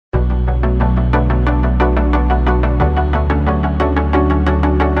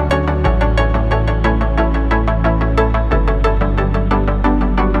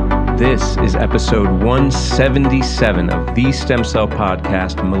episode 177 of the Stem Cell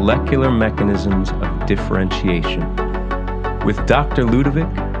Podcast, Molecular Mechanisms of Differentiation, with Dr. Ludovic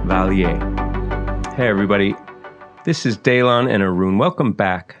Vallier. Hey everybody, this is Daylon and Arun. Welcome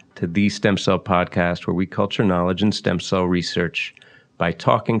back to the Stem Cell Podcast, where we culture knowledge in stem cell research by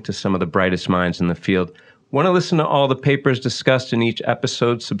talking to some of the brightest minds in the field. Want to listen to all the papers discussed in each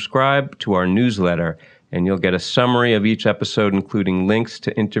episode? Subscribe to our newsletter, and you'll get a summary of each episode, including links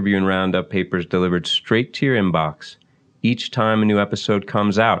to interview and Roundup papers delivered straight to your inbox each time a new episode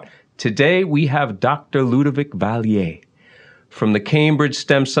comes out. Today, we have Dr. Ludovic Vallier from the Cambridge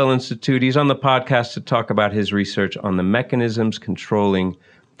Stem Cell Institute. He's on the podcast to talk about his research on the mechanisms controlling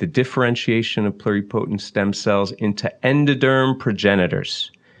the differentiation of pluripotent stem cells into endoderm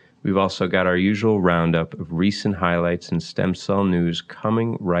progenitors. We've also got our usual roundup of recent highlights in stem cell news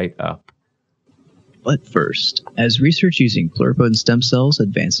coming right up. But first, as research using pluripotent stem cells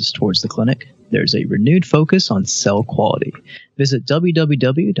advances towards the clinic, there's a renewed focus on cell quality. Visit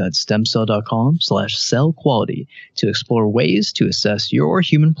www.stemcell.com/cell quality to explore ways to assess your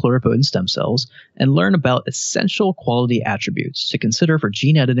human pluripotent stem cells and learn about essential quality attributes to consider for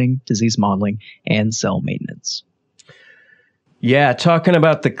gene editing, disease modeling, and cell maintenance. Yeah, talking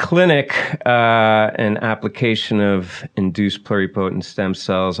about the clinic and application of induced pluripotent stem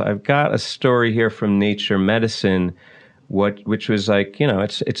cells, I've got a story here from Nature Medicine, which was like,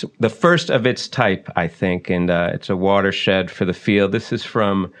 it's the first of its type, I think, and it's a watershed for the field. This is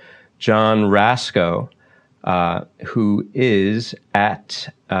from John Rasko, who is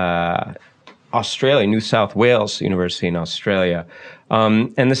at Australia, New South Wales University in Australia.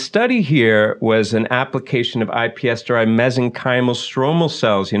 And the study here was an application of iPS-derived mesenchymal stromal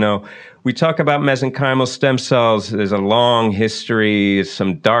cells. We talk about mesenchymal stem cells. There's a long history,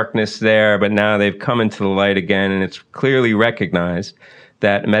 some darkness there, but now they've come into the light again, and it's clearly recognized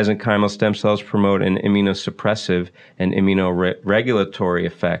that mesenchymal stem cells promote an immunosuppressive and immunoregulatory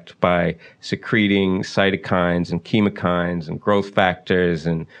effect by secreting cytokines and chemokines and growth factors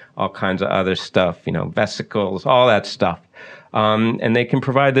and all kinds of other stuff, vesicles, all that stuff. And they can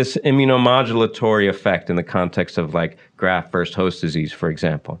provide this immunomodulatory effect in the context of like graft versus host disease, for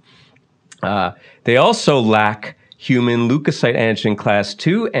example. They also lack human leukocyte antigen class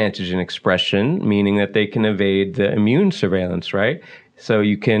 2 antigen expression, meaning that they can evade the immune surveillance, right? So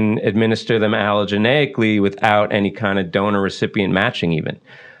you can administer them allogeneically without any kind of donor-recipient matching even.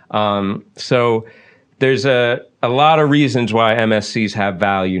 So there's a lot of reasons why MSCs have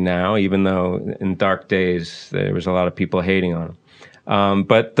value now, even though in dark days there was a lot of people hating on them.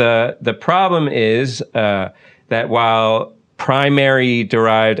 But the problem is that while primary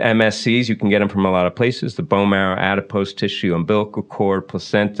derived MSCs, you can get them from a lot of places, the bone marrow, adipose tissue, umbilical cord,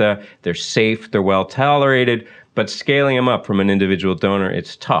 placenta, they're safe, they're well tolerated, but scaling them up from an individual donor,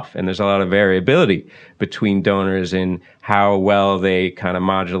 it's tough. And there's a lot of variability between donors in how well they kind of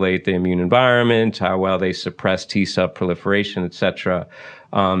modulate the immune environment, how well they suppress T-cell proliferation, et cetera.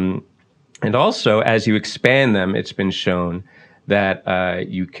 And also, as you expand them, it's been shown that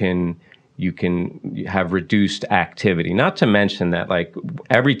you can have reduced activity. Not to mention that, like,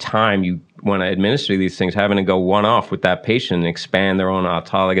 every time you want to administer these things, having to go one-off with that patient and expand their own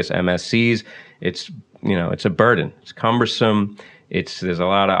autologous MSCs, it's a burden. It's cumbersome. There's a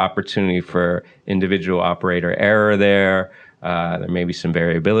lot of opportunity for individual operator error there. There may be some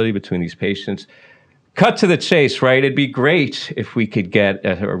variability between these patients. Cut to the chase, right? It'd be great if we could get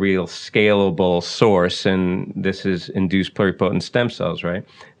a real scalable source, and this is induced pluripotent stem cells, right?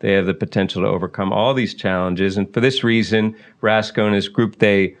 They have the potential to overcome all these challenges, and for this reason, Rasko and his group,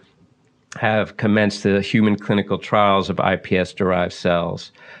 they have commenced the human clinical trials of iPS-derived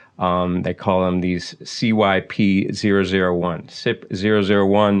cells. They call them these CYP001,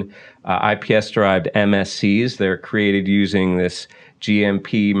 CYP001 iPS-derived MSCs. They're created using this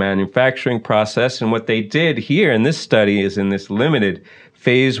GMP manufacturing process. And what they did here in this study is in this limited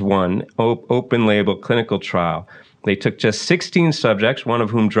phase 1 open-label clinical trial. They took just 16 subjects, one of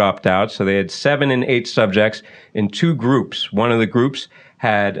whom dropped out. So they had 7 and 8 subjects in 2 groups. One of the groups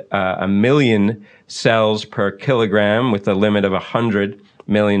had 1 million cells per kilogram with a limit of 100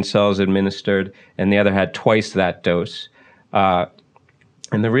 million cells administered, and the other had twice that dose.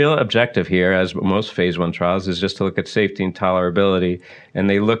 And the real objective here, as most phase 1 trials, is just to look at safety and tolerability. And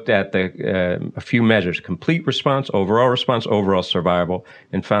they looked at a few measures: complete response, overall survival,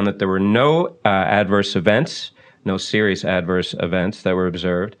 and found that there were no adverse events, no serious adverse events that were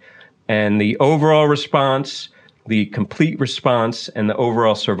observed. And the overall response, the complete response, and the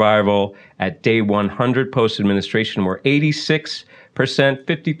overall survival at day 100 post-administration were 86%,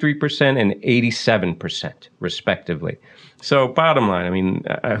 53%, and 87%, respectively. So bottom line, I mean,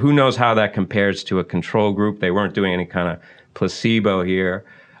 who knows how that compares to a control group? They weren't doing any kind of placebo here.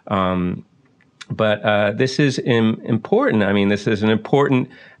 But this is important. I mean, this is an important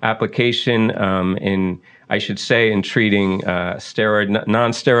application I should say, in treating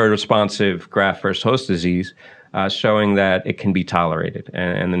non-steroid responsive graft-versus-host disease, showing that it can be tolerated.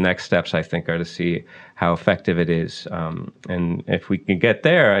 And the next steps, I think, are to see how effective it is. And if we can get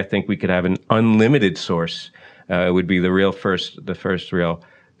there, I think we could have an unlimited source. It would be the first real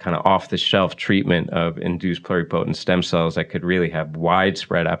kind of off-the-shelf treatment of induced pluripotent stem cells that could really have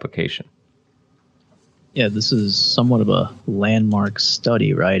widespread application. Yeah, this is somewhat of a landmark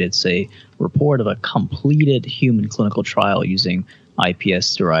study, right? It's a report of a completed human clinical trial using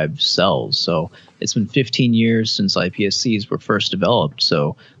iPS-derived cells. So it's been 15 years since iPSCs were first developed.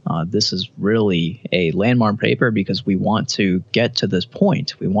 So this is really a landmark paper because we want to get to this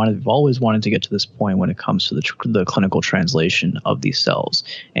point. We've always wanted to get to this point when it comes to the clinical translation of these cells.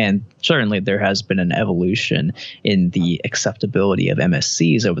 And certainly there has been an evolution in the acceptability of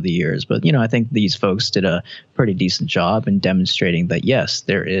MSCs over the years. But, I think these folks did a pretty decent job in demonstrating that, yes,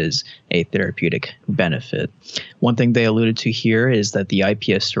 there is a therapeutic benefit. One thing they alluded to here is that the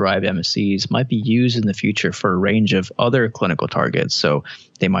iPS-derived MSCs might be used in the future for a range of other clinical targets. So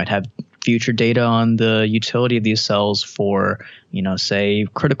they might have future data on the utility of these cells for, say,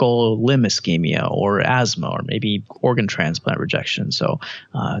 critical limb ischemia or asthma or maybe organ transplant rejection. So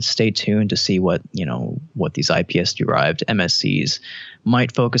stay tuned to see what these iPS-derived MSCs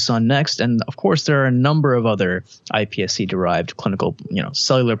might focus on next. And of course, there are a number of other iPSC-derived clinical,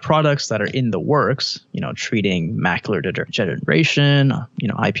 cellular products that are in the works, treating macular degeneration,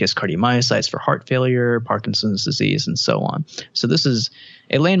 iPS cardiomyocytes for heart failure, Parkinson's disease, and so on. So this is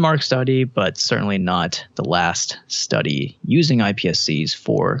a landmark study, but certainly not the last study using iPSCs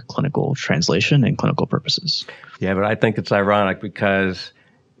for clinical translation and clinical purposes. Yeah, but I think it's ironic because,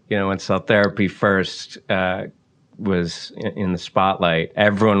 when cell therapy first was in the spotlight,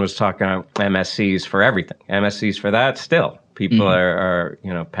 everyone was talking about MSCs for everything. MSCs for that still. People are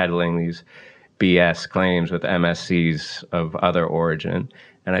peddling these BS claims with MSCs of other origin.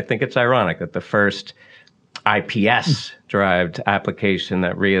 And I think it's ironic that the first iPS-derived application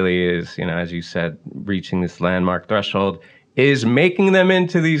that really is, as you said, reaching this landmark threshold is making them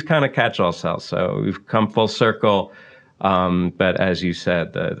into these kind of catch-all cells. So we've come full circle. But as you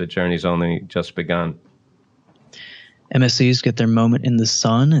said, the journey's only just begun. MSCs get their moment in the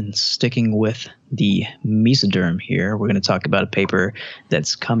sun, and sticking with the mesoderm here, we're going to talk about a paper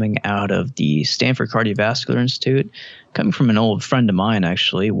that's coming out of the Stanford Cardiovascular Institute, coming from an old friend of mine,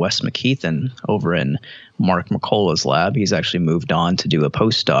 actually, Wes McKeithen, over in Mark McCullough's lab. He's actually moved on to do a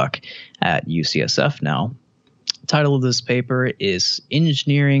postdoc at UCSF now. The title of this paper is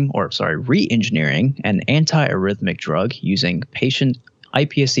Re-engineering an Antiarrhythmic Drug Using Patient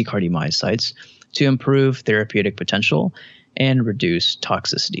iPSC Cardiomyocytes to Improve Therapeutic Potential and Reduce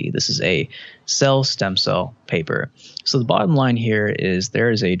Toxicity. This is a cell stem cell paper. So the bottom line here is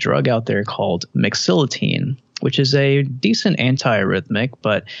there is a drug out there called mixilotine, which is a decent antiarrhythmic,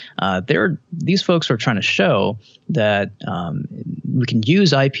 but these folks are trying to show that we can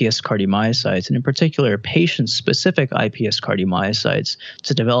use iPS cardiomyocytes, and in particular patient-specific iPS cardiomyocytes,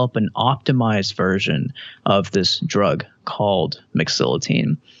 to develop an optimized version of this drug called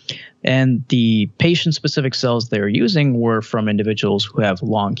mixilotine. And the patient-specific cells they were using were from individuals who have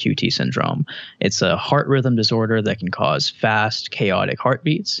long QT syndrome. It's a heart rhythm disorder that can cause fast, chaotic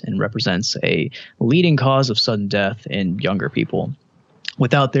heartbeats and represents a leading cause of sudden death in younger people.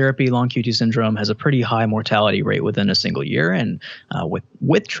 Without therapy, long QT syndrome has a pretty high mortality rate within a single year, and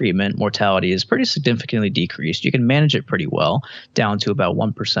with treatment, mortality is pretty significantly decreased. You can manage it pretty well, down to about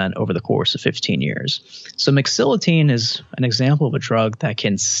 1% over the course of 15 years. So mixilotine is an example of a drug that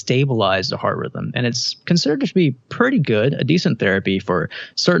can stabilize the heart rhythm, and it's considered to be pretty good, a decent therapy for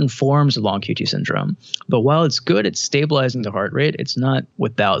certain forms of long QT syndrome. But while it's good at stabilizing the heart rate, it's not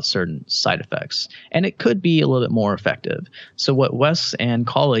without certain side effects, and it could be a little bit more effective. So what Wes and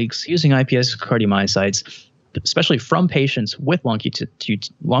colleagues using iPS cardiomyocytes, especially from patients with long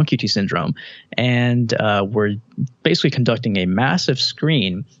QT syndrome, and we're basically conducting a massive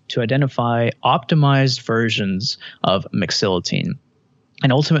screen to identify optimized versions of mixilotine.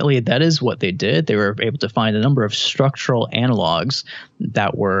 And ultimately, that is what they did. They were able to find a number of structural analogs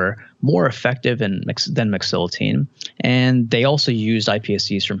that were more effective than mixilotine. And they also used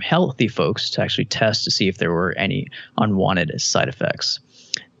iPSCs from healthy folks to actually test to see if there were any unwanted side effects.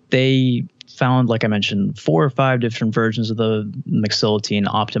 They found, like I mentioned, 4 or 5 different versions of the McSillatine,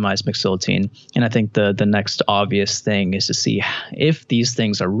 optimized McSillatine. And I think the next obvious thing is to see if these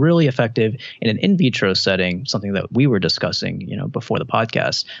things are really effective in an in vitro setting, something that we were discussing, before the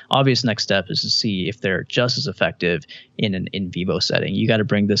podcast. Obvious next step is to see if they're just as effective in an in vivo setting. You got to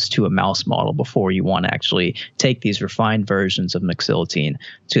bring this to a mouse model before you want to actually take these refined versions of McSillatine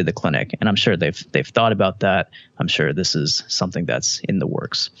to the clinic. And I'm sure they've thought about that. I'm sure this is something that's in the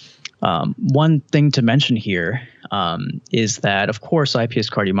works. One thing to mention here is that, of course, iPS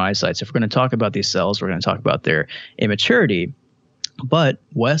cardiomyocytes, if we're going to talk about these cells, we're going to talk about their immaturity. But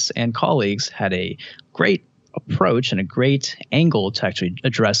Wes and colleagues had a great approach and a great angle to actually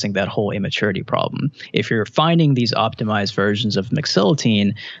addressing that whole immaturity problem. If you're finding these optimized versions of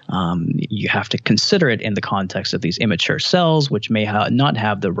McSillatine, you have to consider it in the context of these immature cells, which may not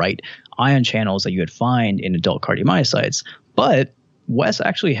have the right ion channels that you would find in adult cardiomyocytes. But Wes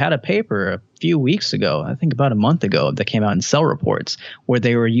actually had a paper a few weeks ago, I think about a month ago, that came out in Cell Reports, where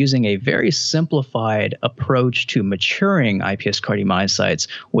they were using a very simplified approach to maturing iPS cardiomyocytes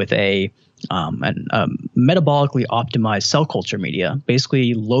with a metabolically optimized cell culture media,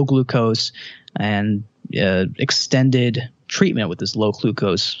 basically low glucose and extended treatment with this low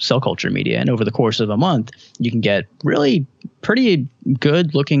glucose cell culture media. And over the course of a month, you can get really pretty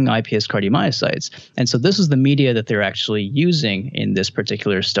good looking iPS cardiomyocytes. And so this is the media that they're actually using in this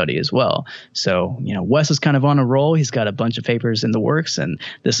particular study as well. So, Wes is kind of on a roll. He's got a bunch of papers in the works, and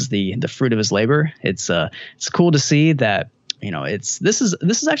this is the fruit of his labor. It's cool to see that this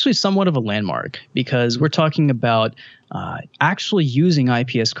is actually somewhat of a landmark, because we're talking about actually using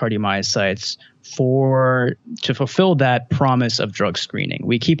iPS cardiomyocytes to fulfill that promise of drug screening.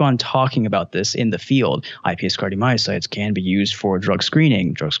 We keep on talking about this in the field. iPS cardiomyocytes can be used for drug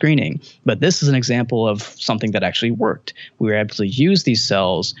screening, but this is an example of something that actually worked. We were able to use these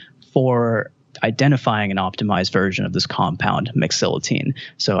cells for identifying an optimized version of this compound McSillatine.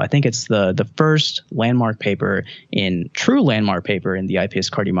 So I think it's the first true landmark paper in the iPS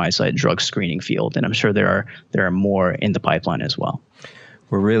cardiomyocyte drug screening field, and I'm sure there are more in the pipeline as well.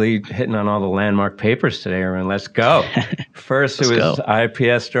 We're really hitting on all the landmark papers today, Aaron. Let's go. First, it was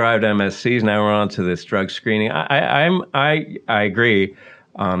iPS-derived MSCs. Now we're on to this drug screening. I agree.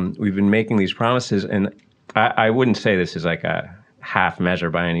 We've been making these promises, and I wouldn't say this is like a half measure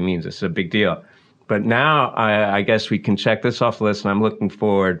by any means. It's a big deal. But now I guess we can check this off the list, and I'm looking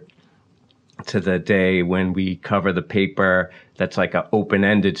forward to the day when we cover the paper that's like an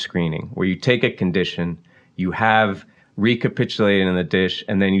open-ended screening, where you take a condition, you have recapitulated in the dish,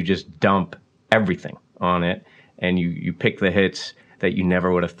 and then you just dump everything on it, and you pick the hits that you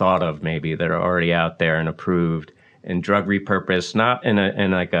never would have thought of, maybe, that are already out there and approved, and drug repurpose, not in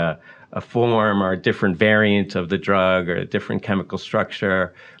a form or a different variant of the drug or a different chemical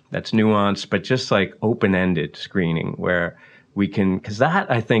structure that's nuanced, but just like open-ended screening, where we can, because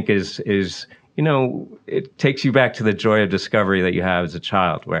that I think is it takes you back to the joy of discovery that you have as a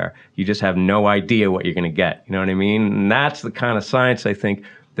child, where you just have no idea what you're going to get. You know what I mean? And that's the kind of science, I think,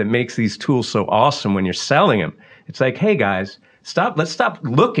 that makes these tools so awesome when you're selling them. It's like, hey guys, let's stop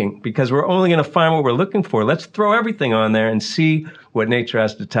looking, because we're only going to find what we're looking for. Let's throw everything on there and see what nature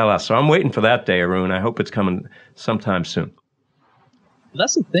has to tell us. So I'm waiting for that day, Arun. I hope it's coming sometime soon.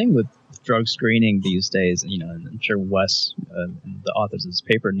 That's the thing with drug screening these days. And I'm sure Wes, the authors of this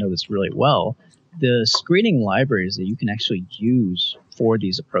paper, know this really well. The screening libraries that you can actually use for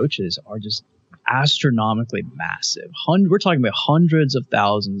these approaches are just astronomically massive. We're talking about hundreds of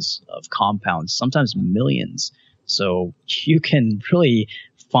thousands of compounds, sometimes millions. So you can really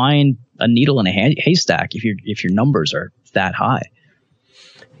find a needle in a haystack if your numbers are that high.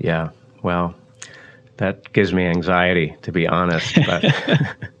 Yeah, well, that gives me anxiety, to be honest. But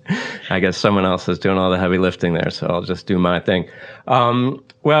I guess someone else is doing all the heavy lifting there, so I'll just do my thing.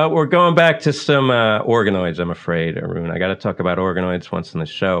 Well, we're going back to some organoids, I'm afraid, Arun. I got to talk about organoids once in the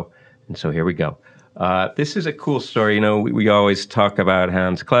show, and so here we go. This is a cool story. We always talk about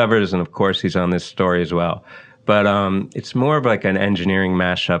Hans Clevers, and of course he's on this story as well. But it's more of like an engineering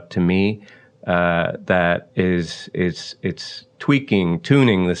mashup to me that it's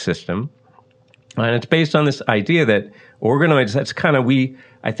tuning the system. And it's based on this idea that organoids, that's kind of,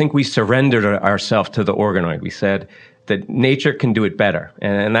 I think we surrendered ourselves to the organoid. We said that nature can do it better.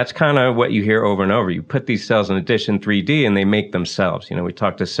 And that's kind of what you hear over and over. You put these cells in a dish in 3D and they make themselves. We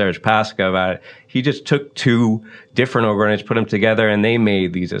talked to Serge Pasca about it. He just took 2 different organoids, put them together, and they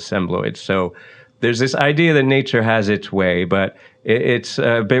made these assembloids. So there's this idea that nature has its way, but it's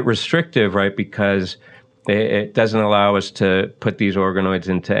a bit restrictive, right? Because it doesn't allow us to put these organoids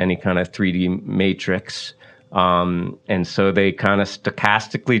into any kind of 3D matrix. And so they kind of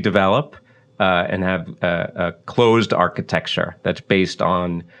stochastically develop. and have a closed architecture that's based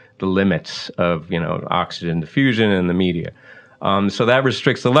on the limits of, oxygen diffusion and the media. So that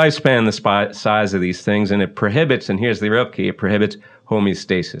restricts the lifespan, the size of these things, and it prohibits, and here's the real key, it prohibits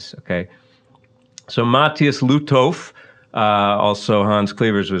homeostasis, okay? So Matthias Luthoff, also Hans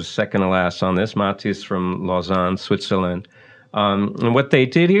Clevers was second to last on this, Matthias from Lausanne, Switzerland. And what they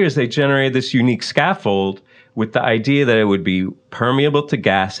did here is they generated this unique scaffold with the idea that it would be permeable to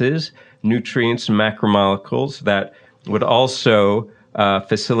gases, nutrients, and macromolecules that would also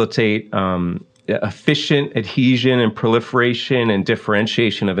facilitate efficient adhesion and proliferation and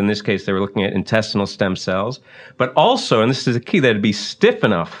differentiation of, in this case, they were looking at intestinal stem cells, but also, and this is the key, that it'd be stiff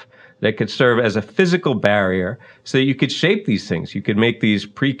enough that could serve as a physical barrier so that you could shape these things. You could make these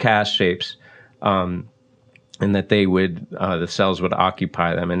precast shapes, and that they would, the cells would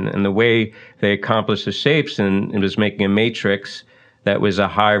occupy them. And the way they accomplished the shapes, and it was making a matrix that was a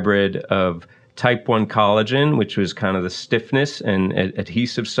hybrid of type 1 collagen, which was kind of the stiffness and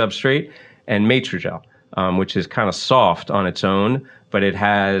adhesive substrate, and matrigel, which is kind of soft on its own, but it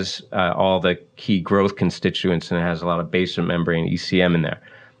has all the key growth constituents, and it has a lot of basement membrane, ECM, in there.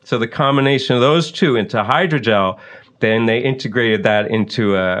 So the combination of those two into hydrogel, then they integrated that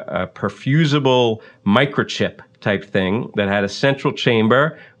into a perfusable microchip type thing that had a central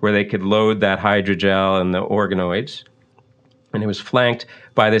chamber where they could load that hydrogel and the organoids. And it was flanked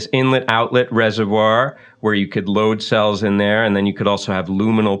by this inlet-outlet reservoir where you could load cells in there, and then you could also have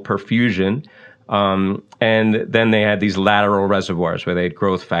luminal perfusion. And then they had these lateral reservoirs where they had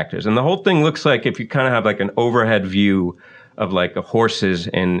growth factors. And the whole thing looks like, if you kind of have like an overhead view of like a horses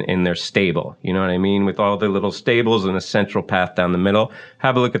in their stable, you know what I mean? With all the little stables and a central path down the middle.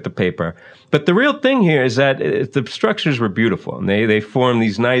 Have a look at the paper. But the real thing here is that the structures were beautiful, and they form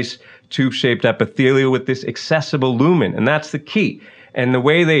these nice tube-shaped epithelial with this accessible lumen, and that's the key. And the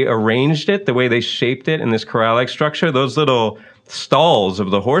way they arranged it, the way they shaped it in this corral-like structure, those little stalls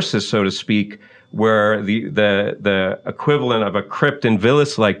of the horses, so to speak, were the equivalent of a crypt and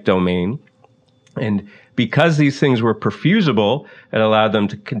villus-like domain. And because these things were perfusible, it allowed them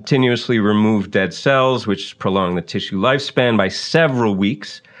to continuously remove dead cells, which prolonged the tissue lifespan by several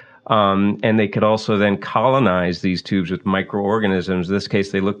weeks. And they could also then colonize these tubes with microorganisms. In this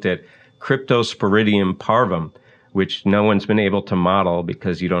case, they looked at Cryptosporidium parvum, which no one's been able to model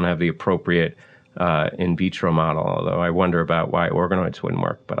because you don't have the appropriate in vitro model, although I wonder about why organoids wouldn't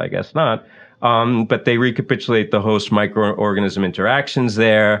work, but I guess not. But they recapitulate the host microorganism interactions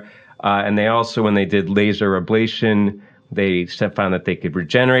there. And they also, when they did laser ablation, they found that they could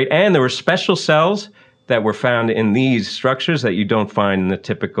regenerate. And there were special cells that were found in these structures that you don't find in the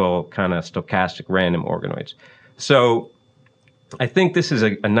typical kind of stochastic random organoids. So I think this is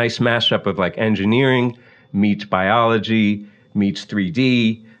a nice mashup of like engineering meets biology, meets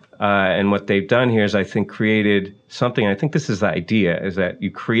 3D. And what they've done here is, I think, created something. I think this is the idea, is that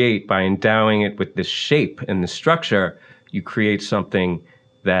you create, by endowing it with this shape and the structure, you create something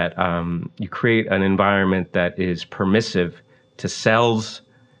that you create an environment that is permissive to cells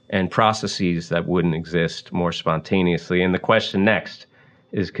and processes that wouldn't exist more spontaneously. And the question next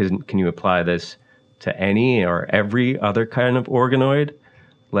is, can you apply this to any or every other kind of organoid?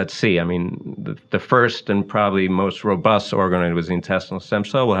 Let's see. I mean, the first and probably most robust organoid was the intestinal stem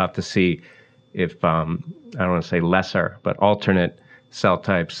cell. We'll have to see if, I don't want to say lesser, but alternate cell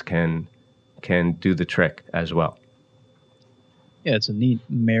types can do the trick as well. Yeah, it's a neat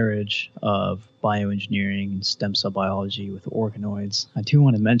marriage of bioengineering and stem cell biology with organoids. I do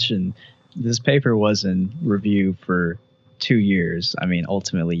want to mention this paper was in review for 2 years. I mean,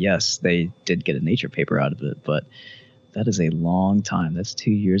 ultimately, yes, they did get a Nature paper out of it, but that is a long time. That's 2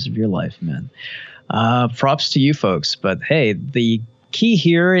 years of your life, man. Props to you folks. But hey, the key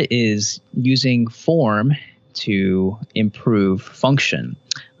here is using form to improve function.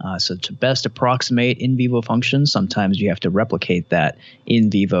 So to best approximate in vivo function, sometimes you have to replicate that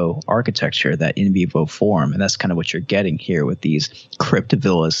in vivo architecture, that in vivo form. And that's kind of what you're getting here with these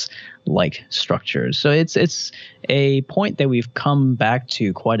cryptovillus-like structures. So it's a point that we've come back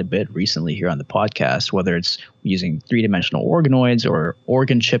to quite a bit recently here on the podcast, whether it's using three-dimensional organoids or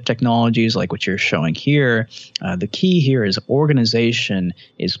organ chip technologies like what you're showing here. The key here is organization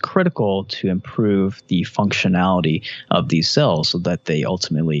is critical to improve the functionality of these cells so that they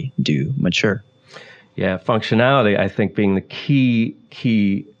ultimately do mature. Yeah, functionality, I think, being the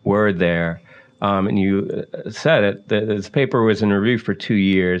key word there. And you said it, this paper was in review for 2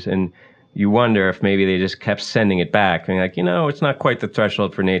 years, and you wonder if maybe they just kept sending it back. And like, it's not quite the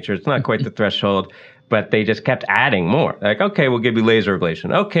threshold for Nature. It's not quite the threshold, but they just kept adding more. Like, okay, we'll give you laser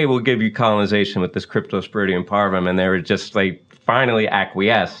ablation. Okay, we'll give you colonization with this Cryptosporidium parvum. And they were just like finally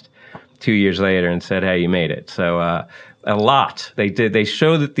acquiesced 2 years later and said, hey, you made it. So a lot. They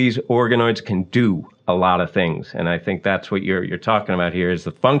show that these organoids can do a lot of things. And I think that's what you're talking about here, is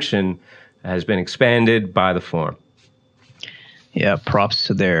the function has been expanded by the form. Yeah, props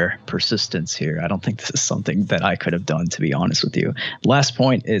to their persistence here. I don't think this is something that I could have done, to be honest with you. Last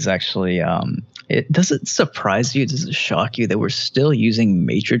point is actually, does it surprise you, does it shock you that we're still using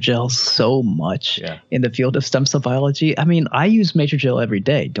Matrigel so much in the field of stem cell biology? I mean, I use Matrigel every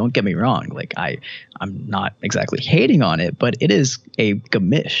day. Don't get me wrong. Like I'm not exactly hating on it, but it is a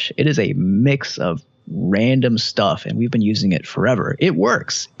gamish. It is a mix of random stuff, and we've been using it forever. It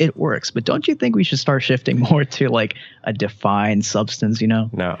works, but don't you think we should start shifting more to like a defined substance, you know?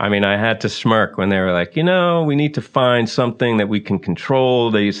 No, I mean, I had to smirk when they were like, you know, we need to find something that we can control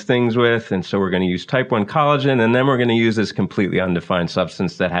these things with, and so we're going to use type 1 collagen, and then we're going to use this completely undefined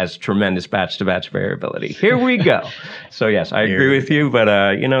substance that has tremendous batch-to-batch variability. Here we go. So yes, I agree with you,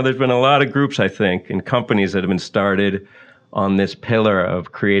 but you know, there's been a lot of groups, I think, and companies that have been started on this pillar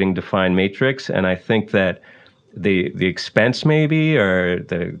of creating defined matrix, and I think that the expense maybe, or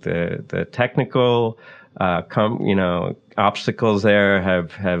the technical obstacles there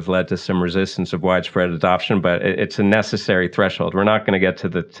have led to some resistance of widespread adoption, but it's a necessary threshold. We're not going to get to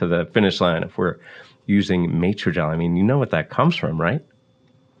the finish line if we're using Matrigel. I mean, you know what that comes from, right?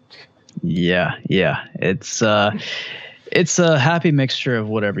 Yeah. It's a happy mixture of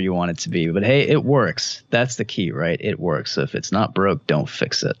whatever you want it to be. But hey, it works. That's the key, right? It works. So if it's not broke, don't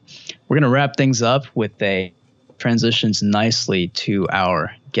fix it. We're going to wrap things up with a transitions nicely to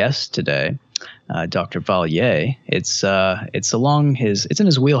our guest today, Dr. Vallier. It's in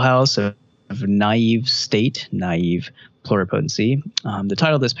his wheelhouse of naive state, naive pluripotency. The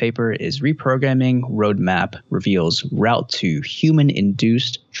title of this paper is Reprogramming Roadmap Reveals Route to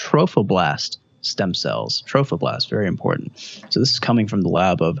Human-Induced Trophoblast Stem Cells. Trophoblast, very important. So this is coming from the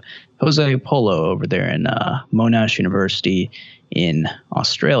lab of Jose Polo over there in Monash University in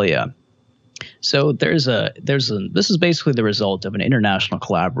Australia. So this is basically the result of an international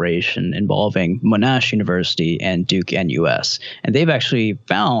collaboration involving Monash University and Duke NUS. And they've actually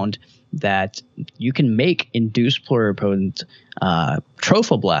found that you can make induced pluripotent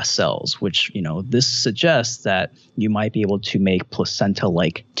trophoblast cells, which, you know, this suggests that you might be able to make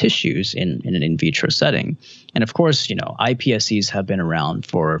placenta-like tissues in an in vitro setting. And of course, you know, iPSCs have been around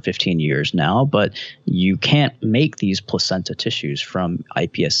for 15 years now, but you can't make these placenta tissues from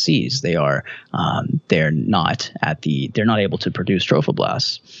iPSCs. They're not able to produce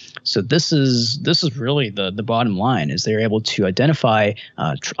trophoblasts. So this is really the bottom line, is they're able to identify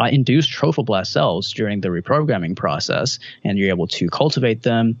induced trophoblast cells during the reprogramming process, and you're able to cultivate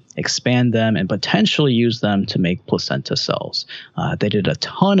them, expand them, and potentially use them to make placenta cells. They did a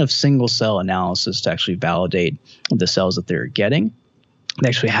ton of single cell analysis to actually validate the cells that they're getting. They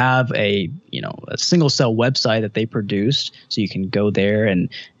actually have a single cell website that they produced, so you can go there and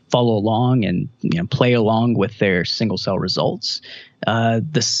follow along and play along with their single cell results.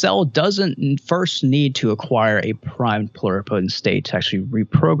 The cell doesn't first need to acquire a primed pluripotent state to actually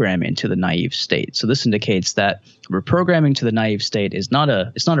reprogram into the naive state. So this indicates that reprogramming to the naive state is not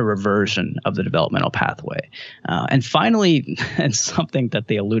a reversion of the developmental pathway. And finally, and something that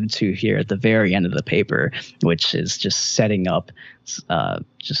they alluded to here at the very end of the paper, which is just setting up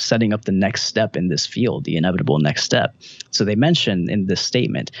the next step in this field, the inevitable next step. So they mention in this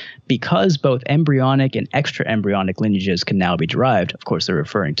statement, because both embryonic and extra-embryonic lineages can now be derived, of course they're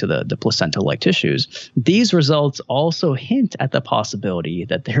referring to the placenta-like tissues, these results also hint at the possibility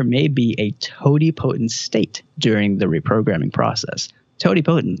that there may be a totipotent state during the reprogramming process.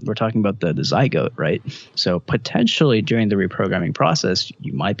 Totipotent, we're talking about the zygote, right? So potentially during the reprogramming process,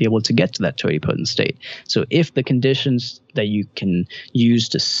 you might be able to get to that totipotent state. So if the conditions that you can use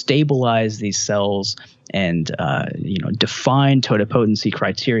to stabilize these cells and define totipotency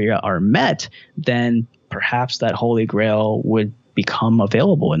criteria are met, then perhaps that holy grail would become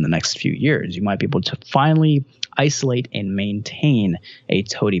available in the next few years. You might be able to finally isolate and maintain a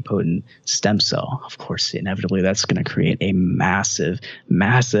totipotent stem cell. Of course, inevitably, that's going to create a massive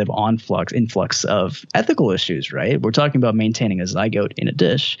influx of ethical issues, right? We're talking about maintaining a zygote in a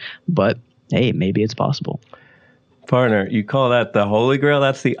dish, but hey, maybe it's possible. Partner, you call that the Holy Grail?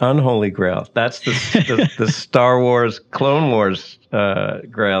 That's the unholy grail. That's the Star Wars, Clone Wars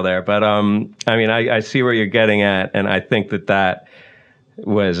grail there. But I mean, I see where you're getting at, and I think that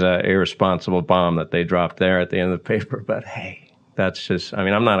was an irresponsible bomb that they dropped there at the end of the paper. But hey, that's just, I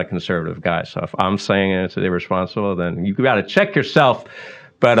mean, I'm not a conservative guy, so if I'm saying it's irresponsible, then you got to check yourself.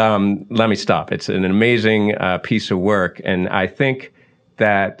 But let me stop. It's an amazing piece of work, and I think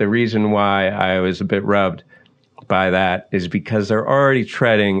that the reason why I was a bit rubbed by that is because they're already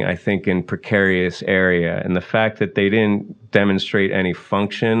treading, I think, in precarious area. And the fact that they didn't demonstrate any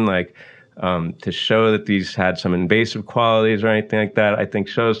function, like to show that these had some invasive qualities or anything like that, I think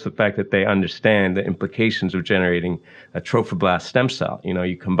shows the fact that they understand the implications of generating a trophoblast stem cell. You know,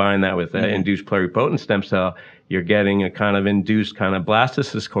 you combine that with an induced pluripotent stem cell, you're getting a kind of induced kind of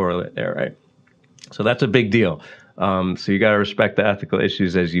blastocyst correlate there, right? So that's a big deal. So you got to respect the ethical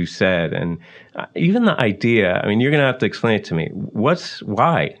issues, as you said, and even the idea. I mean, you're going to have to explain it to me.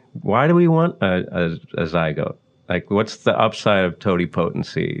 Why? Why do we want a zygote? Like, what's the upside of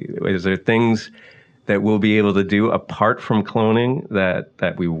totipotency? Is there things that we'll be able to do apart from cloning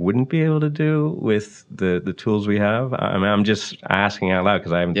that we wouldn't be able to do with the tools we have? I mean, I'm just asking out loud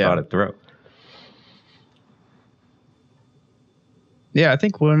because I haven't thought it through. Yeah, I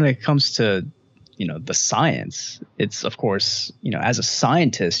think when it comes to, you know, the science, it's, of course, you know, as a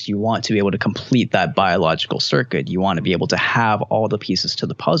scientist, you want to be able to complete that biological circuit. You want to be able to have all the pieces to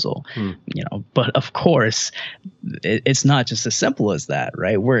the puzzle, you know, but of course, it's not just as simple as that,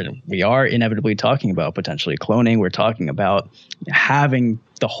 right? We are inevitably talking about potentially cloning. We're talking about having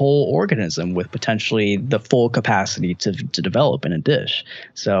the whole organism with potentially the full capacity to develop in a dish.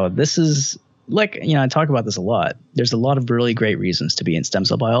 So this is, like, you know, I talk about this a lot. There's a lot of really great reasons to be in stem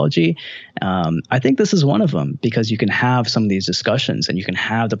cell biology. I think this is one of them, because you can have some of these discussions and you can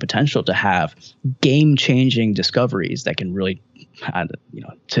have the potential to have game-changing discoveries that can really, you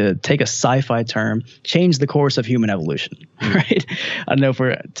know, to take a sci-fi term, change the course of human evolution, right? I don't know if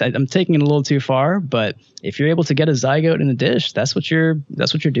I'm taking it a little too far, but if you're able to get a zygote in a dish, that's what you're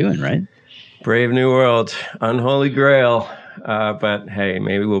doing, right? Brave new world, unholy grail. But hey,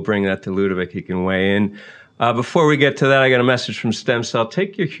 maybe we'll bring that to Ludovic. He can weigh in. Before we get to that, I got a message from STEMCELL.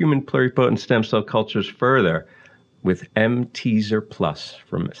 Take your human pluripotent stem cell cultures further with M-Teaser Plus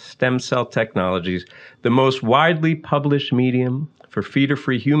from STEMCELL Technologies, the most widely published medium for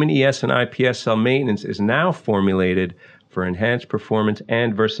feeder-free human ES and iPS cell maintenance, is now formulated for enhanced performance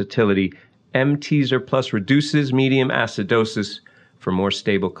and versatility. M-Teaser Plus reduces medium acidosis for more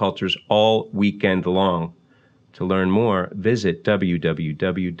stable cultures all weekend long. To learn more, visit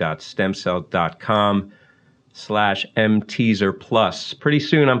www.stemcell.com/mteaserplus. Pretty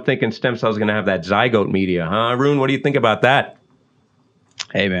soon, I'm thinking STEMCELL is going to have that zygote media, huh? Arun, what do you think about that?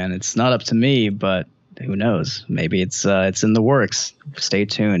 Hey, man, it's not up to me, but who knows? Maybe it's in the works. Stay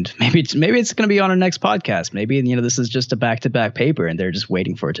tuned. Maybe it's going to be on our next podcast. Maybe, you know, this is just a back-to-back paper, and they're just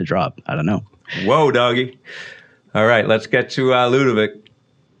waiting for it to drop. I don't know. Whoa, doggy. All right, let's get to Ludovic.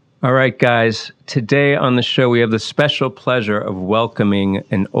 All right, guys. Today on the show, we have the special pleasure of welcoming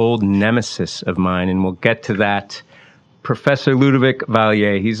an old nemesis of mine, and we'll get to that. Professor Ludovic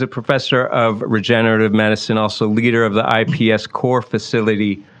Vallier. He's a professor of regenerative medicine, also leader of the IPS core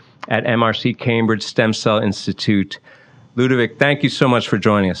facility at MRC Cambridge Stem Cell Institute. Ludovic, thank you so much for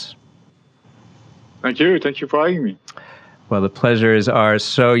joining us. Thank you. Thank you for having me. Well, the pleasure is ours.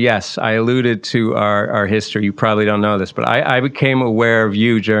 So, yes, I alluded to our history. You probably don't know this, but I became aware of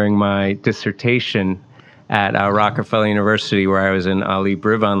you during my dissertation at Rockefeller University, where I was in Ali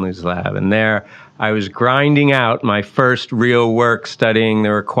Brivanlu's lab. And there I was grinding out my first real work studying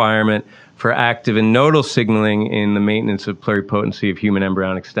the requirement for active and nodal signaling in the maintenance of pluripotency of human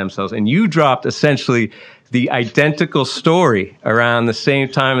embryonic stem cells. And you dropped essentially the identical story around the same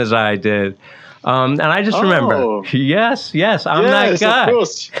time as I did. And I just remember, yes, I'm that guy. Of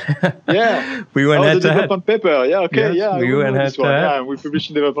course. Yeah. We went head to head. Development paper. Yeah, okay, yes, yeah. We went head to head. Yeah, we published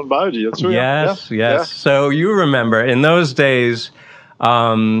in development biology. That's true. Yes. So you remember, in those days,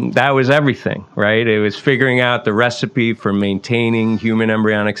 that was everything, right? It was figuring out the recipe for maintaining human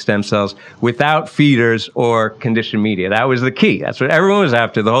embryonic stem cells without feeders or conditioned media. That was the key. That's what everyone was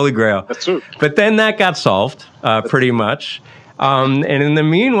after, the Holy Grail. That's true. But then that got solved pretty much. And in the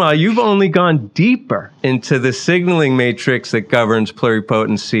meanwhile, you've only gone deeper into the signaling matrix that governs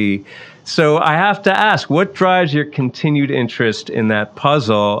pluripotency. So I have to ask, what drives your continued interest in that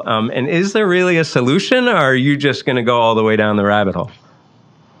puzzle? And is there really a solution, or are you just going to go all the way down the rabbit hole?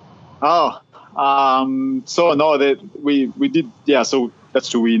 So no, we did, yeah. So that's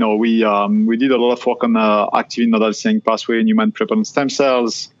true. We did a lot of work on active nodal signaling pathway in human pluripotent stem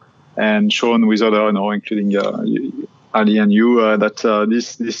cells, and shown with other, including Ali and you, that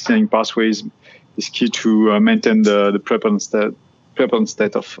this signaling pathway is key to maintain the pluripotent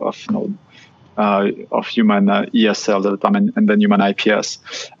state of human ES cells at the time, and then human IPS.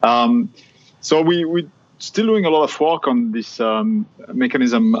 So we still doing a lot of work on this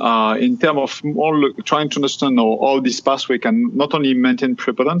mechanism in terms of trying to understand how this pathway can not only maintain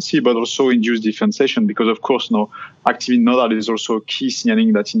pluripotency but also induce differentiation, because of course activin nodal is also a key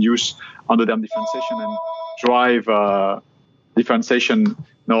signaling that induce endoderm differentiation and drive differentiation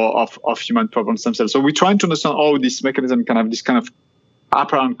of human pluripotent stem cells. So we're trying to understand how this mechanism can have this kind of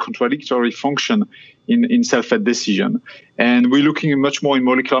apparent contradictory function in cell-fed decision. And we're looking much more in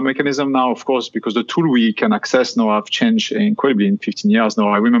molecular mechanism now, of course, because the tool we can access now have changed incredibly in 15 years now.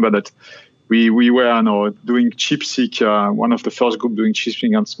 I remember that we were doing ChIP-seq, one of the first group doing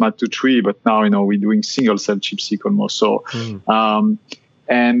ChIP-seq on SMAD2/3, but now we're doing single-cell ChIP-seq almost. So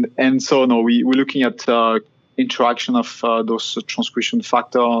and so we're looking at interaction of those transcription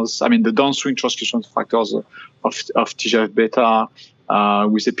factors. I mean, the downstream transcription factors of TGF-beta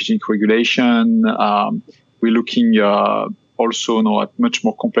with epigenetic regulation. We're looking also at much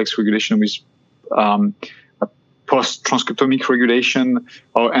more complex regulation with post-transcriptomic regulation,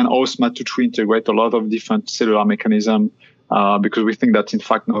 and also SMAD2/3 integrate a lot of different cellular mechanisms because we think that in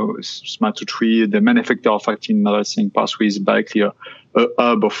fact SMAD2/3, the main effector of actin noticing pathway is basically a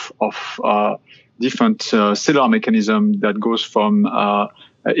hub of different cellular mechanism that goes from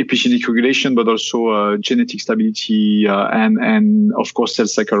epigenetic regulation, but also genetic stability and of course cell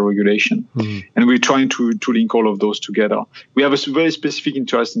cycle regulation. And we're trying to link all of those together. We have a very specific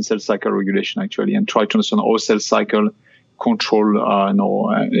interest in cell cycle regulation actually, and try to understand how cell cycle control and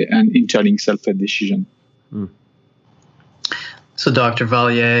interlink cell-fed decision. So Dr.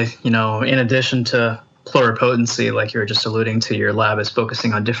 Vallier, in addition to pluripotency, like you were just alluding to, your lab is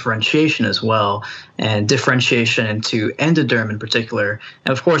focusing on differentiation as well, and differentiation into endoderm in particular.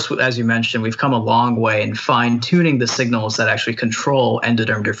 And of course, as you mentioned, we've come a long way in fine-tuning the signals that actually control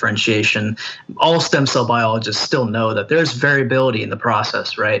endoderm differentiation. All stem cell biologists still know that there's variability in the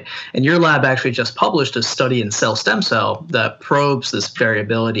process, right? And your lab actually just published a study in Cell STEMCELL that probes this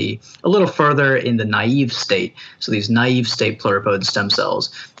variability a little further in the naive state. So these naive state pluripotent stem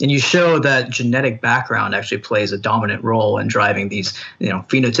cells. And you show that genetic background actually plays a dominant role in driving these,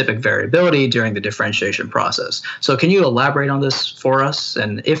 phenotypic variability during the differentiation process. So can you elaborate on this for us?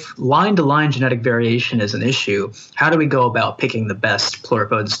 And if line-to-line genetic variation is an issue, how do we go about picking the best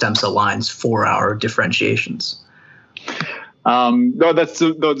pluripotent stem cell lines for our differentiations? No, that's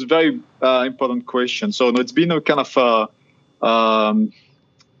a very important question. So it's been a kind of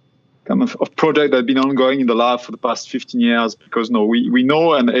project that's been ongoing in the lab for the past 15 years because we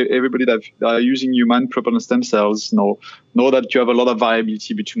know, and everybody that are using human pluripotent stem cells know that you have a lot of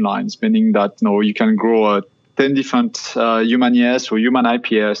variability between lines, meaning that you can grow 10 different human ES or human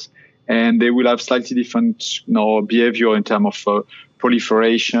IPS, and they will have slightly different behavior in terms of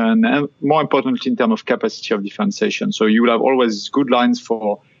proliferation, and more importantly in terms of capacity of differentiation. So you will have always good lines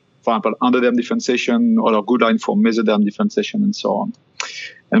for example, endoderm differentiation, or a good line for mesoderm differentiation, and so on.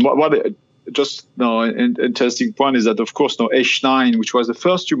 And what an interesting point is that, of course, H9, which was the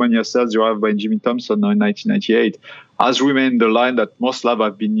first human ES cells derived by Jimmy Thompson in 1998, has remained the line that most labs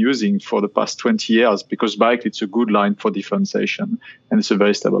have been using for the past 20 years because basically it's a good line for differentiation, and it's a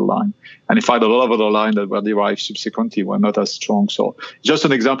very stable line. And in fact, a lot of other lines that were derived subsequently were not as strong. So just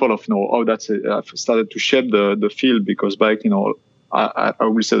an example of how that's started to shape the field, because basically, I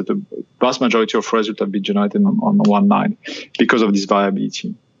will say that the vast majority of results have been generated on one line because of this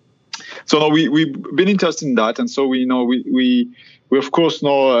variability. So we've been interested in that, and so we of course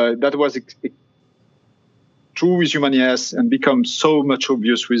know that was true with human ES and become so much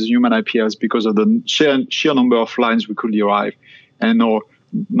obvious with human IPS because of the sheer number of lines we could derive. And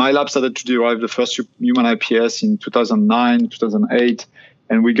my lab started to derive the first human IPS in 2009, 2008,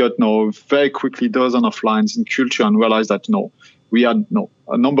 and we got very quickly dozens of lines in culture and realized that we had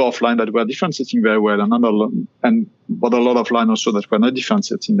a number of lines that were differentiating very well, but a lot of lines also that were not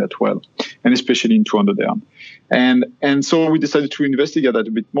differentiating that well, and especially into endoderm. And so we decided to investigate that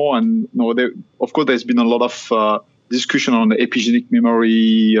a bit more. And of course, there's been a lot of discussion on the epigenetic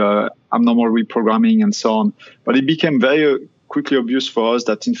memory, abnormal reprogramming, and so on. But it became very quickly obvious for us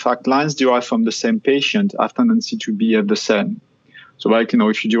that in fact lines derived from the same patient have tendency to behave the same. So like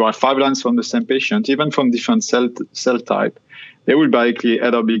if you derive 5 lines from the same patient, even from different cell type, they will basically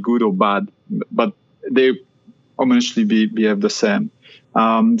either be good or bad, but they honestly behave the same.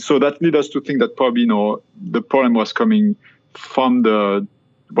 So that led us to think that probably the problem was coming from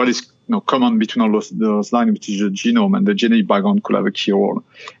what is common between all those lines, which is the genome, and the genetic background could have a key role.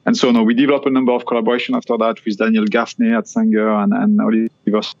 And so we developed a number of collaboration after that with Daniel Gaffney at Sanger and Oliver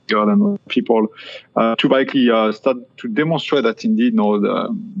Sanger and people to basically start to demonstrate that indeed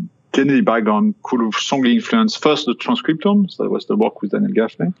the genetic background could strongly influence first the transcriptome. So that was the work with Daniel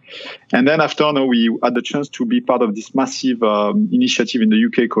Gaffney. And then after, we had the chance to be part of this massive initiative in the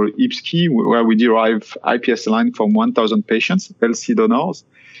UK called ixBLR, where we derive IPS line from 1,000 patients, LC donors.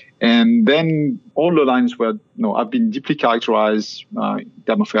 And then all the lines were, have been deeply characterized in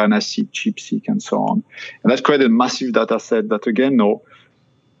terms of RNA-seq, ChIP-seq, and so on. And that created a massive data set that, again, the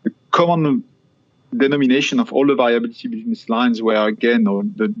common denomination of all the variability between these lines were, again,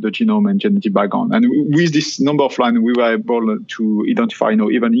 the genome and genetic background. And with this number of lines, we were able to identify,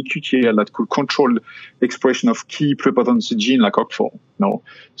 even eQTL that could control the expression of key pluripotent gene like OCT4.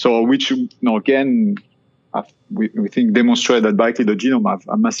 So which, again, we think demonstrate that directly the genome have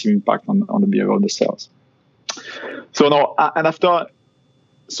a massive impact on the behavior of the cells. So now, and after,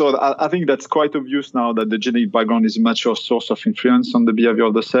 so I think that's quite obvious now that the genetic background is a mature source of influence on the behavior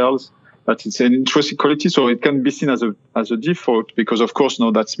of the cells. That it's an intrinsic quality, so it can be seen as a default because, of course,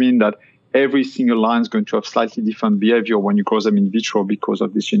 that means that every single line is going to have slightly different behavior when you grow them in vitro because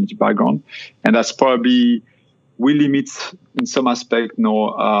of this genetic background, and that's probably will limit in some aspect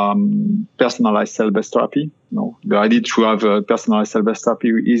personalized cell-based therapy. The idea to have a personalized cell-based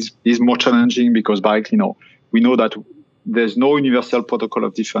therapy is more challenging because directly we know that there's no universal protocol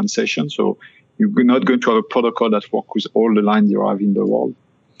of differentiation, so you're not going to have a protocol that works with all the lines you have in the world.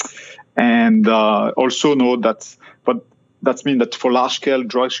 And also know that, but that means that for large-scale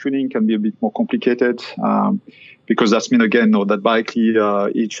drug screening can be a bit more complicated because that means, again, that likely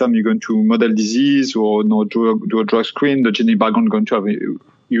each time you're going to model disease or do a drug screen, the genetic background is going to have a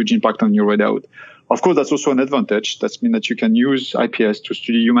huge impact on your readout. Of course, that's also an advantage. That means that you can use IPS to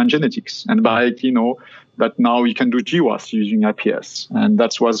study human genetics. And likely that now you can do GWAS using IPS. And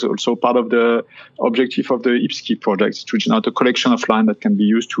that was also part of the objective of the ixBLR project, to generate a collection of lines that can be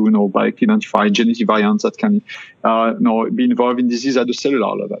used to identify genetic variants that can be involved in disease at the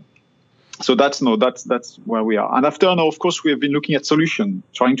cellular level. So that's where we are. And after, of course, we have been looking at solution,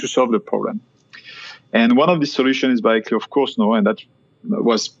 trying to solve the problem. And one of the solutions is likely, of course, and that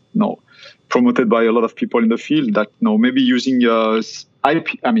was promoted by a lot of people in the field, that maybe using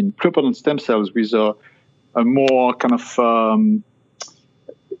pluripotent stem cells with a more kind of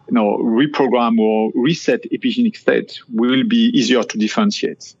reprogram or reset epigenetic state will be easier to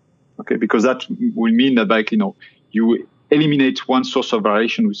differentiate. Okay, because that will mean that likely you eliminate one source of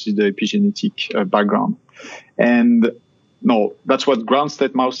variation, which is the epigenetic background. And that's what ground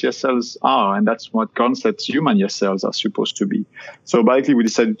state mouse ES cells are, and that's what ground state human ES cells are supposed to be. So basically, we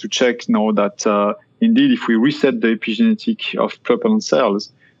decided to check that indeed, if we reset the epigenetic of pluripotent cells,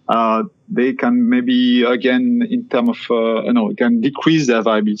 they can maybe, again, in terms of, can decrease their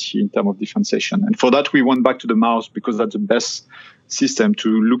variability in terms of differentiation. And for that, we went back to the mouse because that's the best system to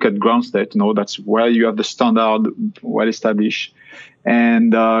look at ground state. That's where you have the standard well established.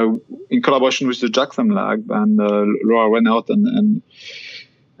 And in collaboration with the Jackson Lab and Laura Reinhardt and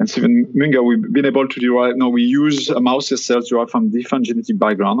Steven Munger, we've been able to derive. We use mouse cells derived from different genetic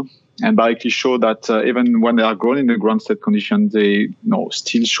background, and directly show that even when they are grown in the ground state condition, they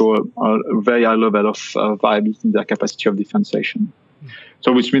still show a very high level of variability in their capacity of differentiation.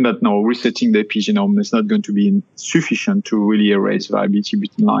 So, which means that resetting the epigenome is not going to be sufficient to really erase variability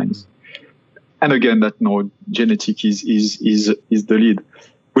between lines. And again, that genetic is the lead,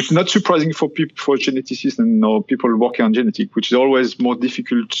 which is not surprising for people, for geneticists and people working on genetic, which is always more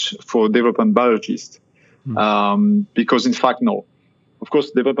difficult for development biologists, because in fact, of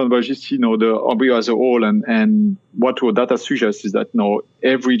course, development biologists see the embryo as a whole, and what our data suggests is that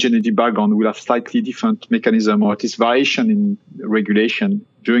every genetic background will have slightly different mechanism or at least variation in regulation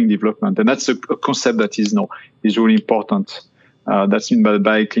during development, and that's a concept that is really important. That's mean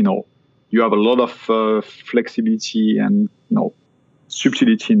by you have a lot of flexibility and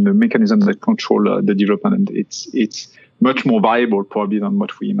subtlety in the mechanism that control the development, and it's much more viable probably than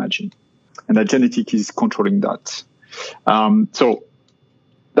what we imagine, and that genetic is controlling that. So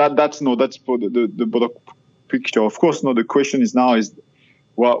that's for the broader picture. Of course, the question is now is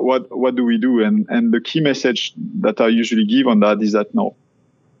what do we do? And the key message that I usually give on that is that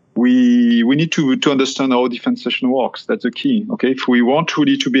we need to understand how differentiation works. That's the key. Okay, if we want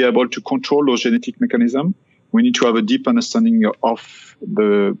really to be able to control those genetic mechanisms, we need to have a deep understanding of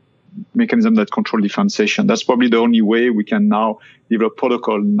the mechanism that control differentiation. That's probably the only way we can now develop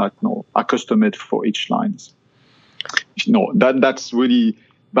protocol that are custom made for each lines. That's really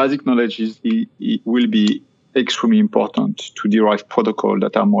basic knowledge. It will be extremely important to derive protocol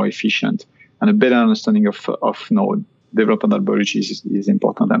that are more efficient, and a better understanding of developmental biology is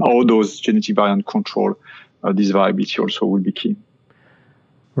important, and all those genetic variant control this variability also will be key.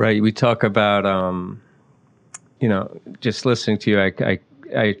 Right. We talk about just listening to you,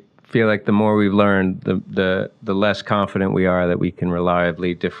 I feel like the more we've learned, the less confident we are that we can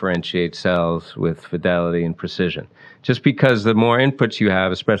reliably differentiate cells with fidelity and precision. Just because the more inputs you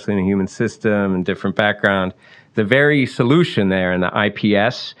have, especially in a human system and different background, the very solution there in the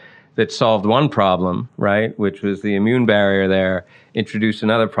IPS that solved one problem, right, which was the immune barrier there, introduced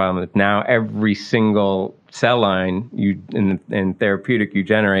another problem. Now every single cell line in therapeutic you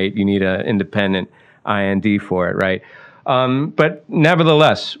generate, you need an independent IND for it, right? But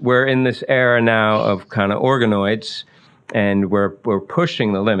nevertheless, we're in this era now of kind of organoids, and we're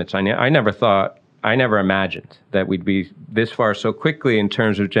pushing the limits. I never imagined that we'd be this far so quickly in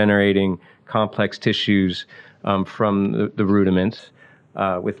terms of generating complex tissues from the rudiments,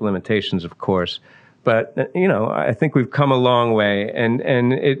 with limitations, of course. But, I think we've come a long way, and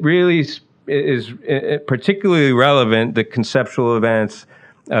it really is particularly relevant, the conceptual advance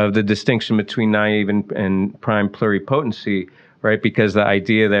of the distinction between naive and prime pluripotency, right? Because the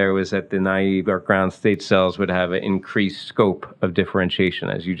idea there was that the naive or ground state cells would have an increased scope of differentiation,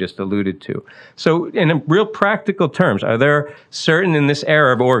 as you just alluded to. So in real practical terms, are there certain, in this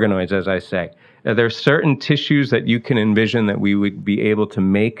era of organoids, as I say, are there certain tissues that you can envision that we would be able to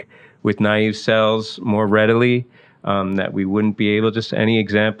make with naive cells more readily, that we wouldn't be able? Just any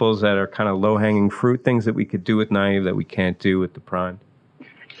examples that are kind of low-hanging fruit, things that we could do with naive that we can't do with the prime?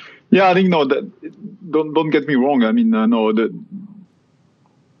 Yeah, I think don't get me wrong. I mean,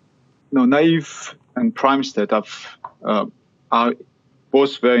 naive and prime state are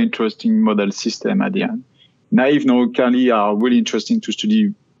both very interesting model system at the end. Naive, clearly are really interesting to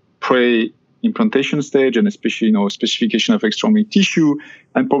study pre-implantation stage, and especially, specification of extramedullary tissue,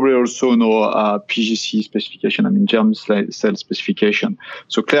 and probably also, PGC specification, germ cell specification.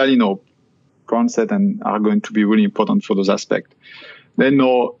 So clearly, ground state are going to be really important for those aspects. Then,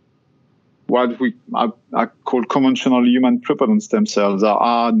 what I call conventional human pluripotent stem cells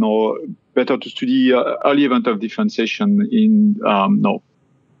are better to study early event of differentiation in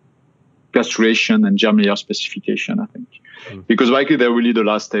gastrulation and germ layer specification, I think. Because likely they're really the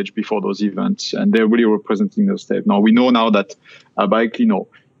last stage before those events, and they're really representing those steps. Now, we know now that likely,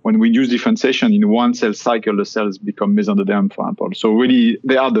 when we use differentiation in one cell cycle, the cells become mesoderm, for example. So really,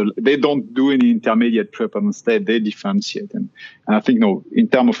 they don't do any intermediate pluripotent state, they differentiate. And I think, in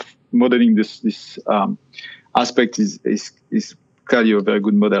terms of modeling this aspect is clearly a very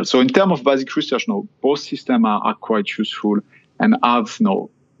good model. So in terms of basic research, both systems are quite useful and have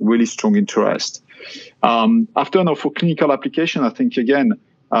really strong interest. After for clinical application, I think again,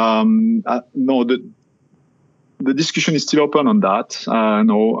 the discussion is still open on that.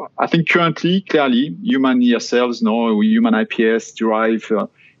 I think currently, clearly, human ear cells, human IPS derived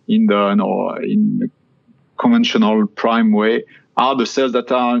in the conventional prime way are the cells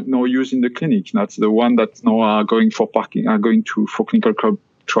that are used in the clinic. That's the one that are going for clinical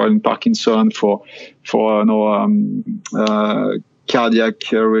trial in Parkinson, for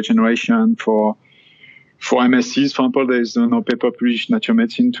cardiac regeneration, for MSCs. For example, there is a paper published in Nature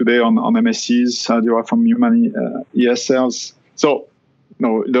Medicine today on MSCs derived from human ear cells. So,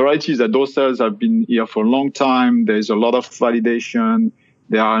 the reality is that those cells have been here for a long time. There is a lot of validation.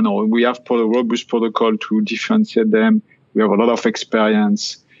 We have a robust protocol to differentiate them. We have a lot of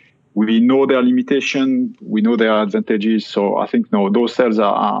experience. We know their limitation. We know their advantages. So I think those cells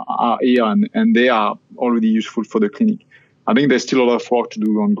are here and they are already useful for the clinic. I think there's still a lot of work to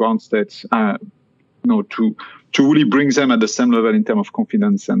do on ground states, to really bring them at the same level in terms of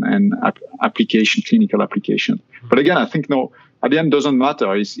confidence and application, clinical application. But again, I think at the end, doesn't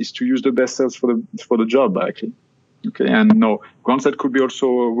matter. Is to use the best cells for the job, actually. Okay, and ground state could be also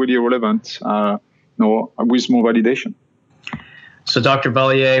really relevant, with more validation. So, Dr.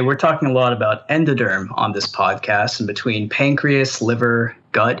 Vallier, we're talking a lot about endoderm on this podcast, and between pancreas, liver,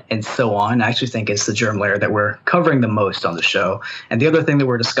 gut, and so on. I actually think it's the germ layer that we're covering the most on the show. And the other thing that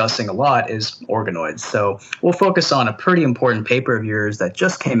we're discussing a lot is organoids. So we'll focus on a pretty important paper of yours that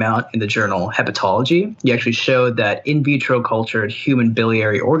just came out in the journal Hepatology. You actually showed that in vitro cultured human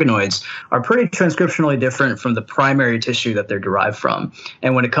biliary organoids are pretty transcriptionally different from the primary tissue that they're derived from.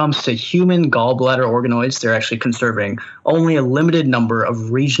 And when it comes to human gallbladder organoids, they're actually conserving only a limited number of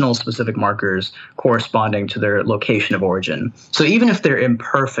regional specific markers corresponding to their location of origin. So even if they're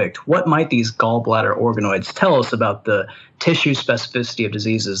imperfect, what might these gallbladder organoids tell us about the tissue specificity of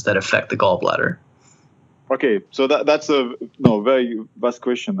diseases that affect the gallbladder? Okay, so that's a very vast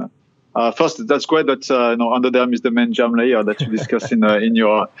question. First, that's great that endoderm is the main germ layer that you discuss in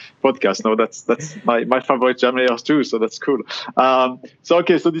your podcast. That's my favorite germ layers too, so that's cool. So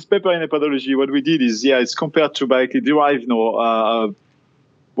this paper in hepatology, what we did is it's compared to directly derived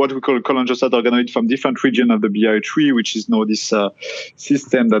what we call a cholangiocyte organoid from different region of the biliary tree, which is this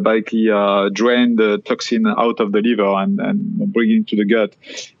system that directly drain the toxin out of the liver and bring it to the gut.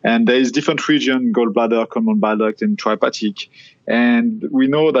 And there is different region, gallbladder, common bile duct, and trihepatic. And we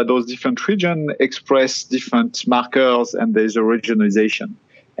know that those different regions express different markers, and there's a regionalization.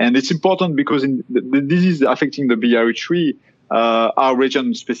 And it's important because the disease affecting the biliary tree are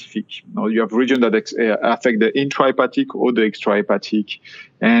region specific. You have regions that affect the intrahepatic or the extrahepatic,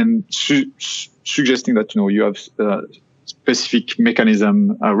 and suggesting that you have specific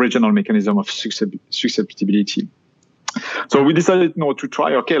mechanism, regional mechanism of susceptibility. So we decided to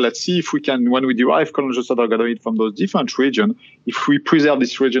try, okay, let's see if we can, when we derive cholangiocyte organoid from those different regions, if we preserve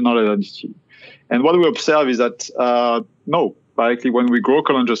this regional identity. And what we observe is that, basically when we grow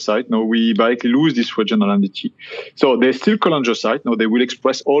cholangiocyte, we basically lose this regional identity. So they're still cholangiocyte. They will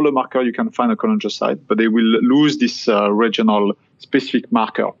express all the marker you can find a cholangiocyte, but they will lose this regional specific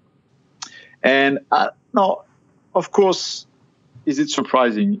marker. And now, of course, is it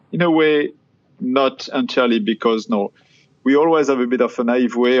surprising? In a way, not entirely, because we always have a bit of a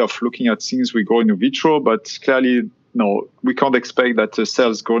naive way of looking at things we grow in vitro, but clearly, we can't expect that the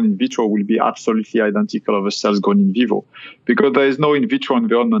cells grown in vitro will be absolutely identical of the cells grown in vivo, because there is no in vitro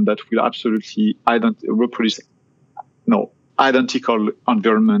environment that will absolutely reproduce identical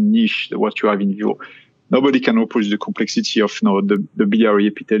environment niche to what you have in vivo. Nobody can reproduce the complexity of the biliary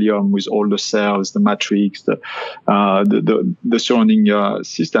epithelium with all the cells, the matrix, the surrounding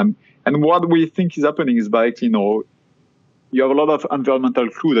system. And what we think is happening is basically, you have a lot of environmental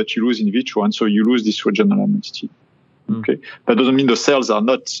clue that you lose in vitro, and so you lose this regional identity. Okay, that doesn't mean the cells are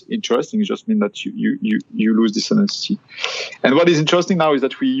not interesting. It just means that you lose this identity. And what is interesting now is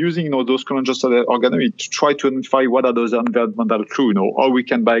that we're using those cholangiocyte organoids to try to identify what are those environmental clues, or we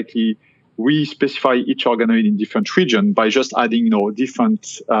can basically re-specify each organoid in different region by just adding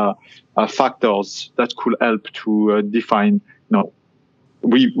different factors that could help to define.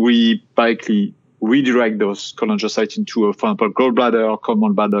 We basically redirect those cholangiocytes into, for example, gallbladder or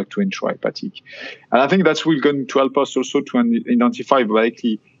common bladder to intrahepatic. And I think that's going to help us also to identify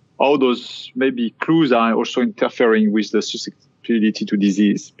basically how those maybe clues are also interfering with the susceptibility to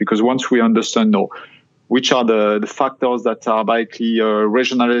disease. Because once we understand which are the factors that are basically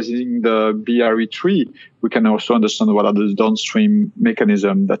regionalizing the biliary tree, we can also understand what are the downstream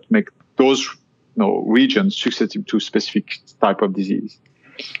mechanisms that make those regions susceptible to specific type of disease.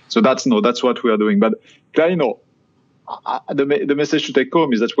 So that's what we are doing. But clearly, the message to take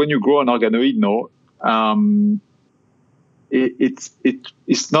home is that when you grow an organoid,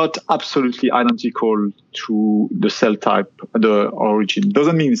 it's not absolutely identical to the cell type, the origin.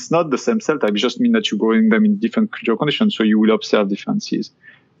 Doesn't mean it's not the same cell type. It just means that you're growing them in different culture conditions, so you will observe differences.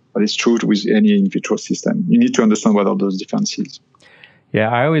 But it's true with any in vitro system. You need to understand what are those differences. Yeah,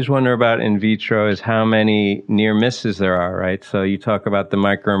 I always wonder about in vitro is how many near misses there are, right? So you talk about the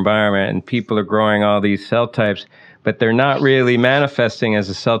microenvironment, and people are growing all these cell types, but they're not really manifesting as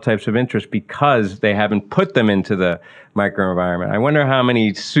the cell types of interest because they haven't put them into the microenvironment. I wonder how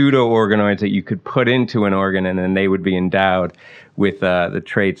many pseudo-organoids that you could put into an organ and then they would be endowed with the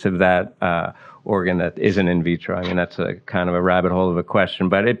traits of that organ that isn't in vitro. I mean, that's a kind of a rabbit hole of a question,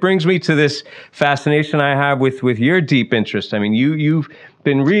 but it brings me to this fascination I have with your deep interest. I mean, you've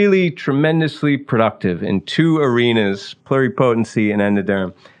been really tremendously productive in two arenas, pluripotency and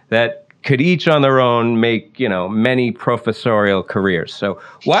endoderm, that could each on their own make, many professorial careers. So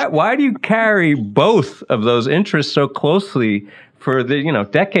why do you carry both of those interests so closely for the,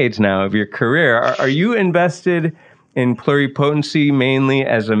 decades now of your career? Are you invested in pluripotency mainly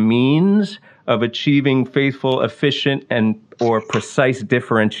as a means of achieving faithful, efficient, or precise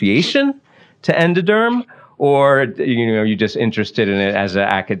differentiation to endoderm? Or, you're just interested in it as an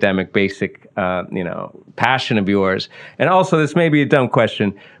academic basic, passion of yours? And also, this may be a dumb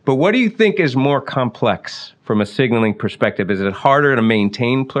question, but what do you think is more complex from a signaling perspective? Is it harder to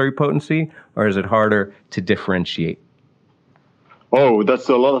maintain pluripotency, or is it harder to differentiate? Oh, that's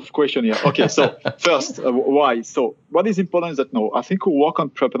a lot of questions here. Okay, so first, why? So what is important is that, I think we work on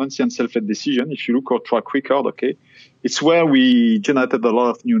pluripotency and self-led decision. If you look at our track record, okay, it's where we generated a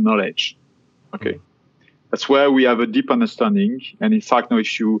lot of new knowledge, okay? That's where we have a deep understanding. And in fact,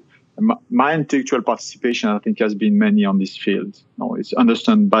 my intellectual participation, I think, has been mainly on this field. It's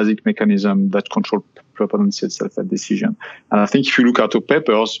understand basic mechanism that control pluripotency and self-led decision. And I think if you look at our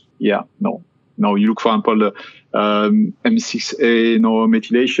papers, no, you look, for example, the M6A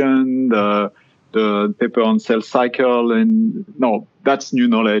methylation, the paper on cell cycle, and that's new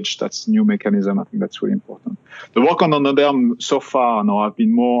knowledge, that's new mechanism. I think that's really important. The work on endoderm so far, I've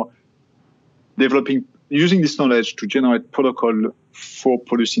been more using this knowledge to generate protocol for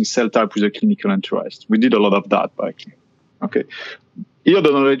producing cell type with a clinical interest. We did a lot of that, actually. Okay. Here,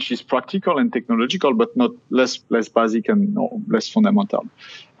 the knowledge is practical and technological, but not less basic and less fundamental.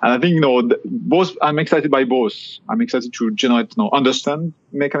 And I think, both, I'm excited by both. I'm excited to generate, understand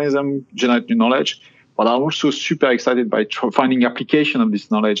mechanism, generate new knowledge, but I'm also super excited by finding application of this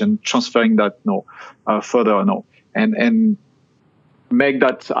knowledge and transferring that, further, and make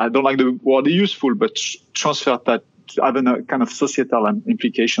that, I don't like the word useful, but transfer that, having a kind of societal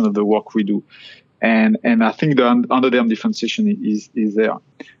implication of the work we do. And I think the underlying differentiation is there.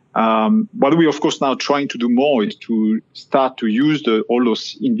 What we, of course, now trying to do more is to start to use all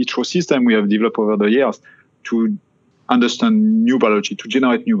those in vitro systems we have developed over the years to understand new biology, to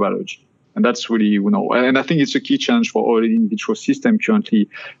generate new biology. And that's really, and I think it's a key challenge for all in vitro system currently,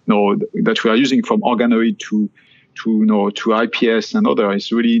 that we are using, from organoid to IPS and other.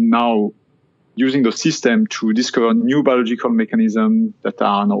 Is really now using the system to discover new biological mechanisms that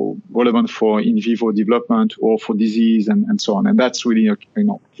are relevant for in vivo development or for disease and so on. And that's really a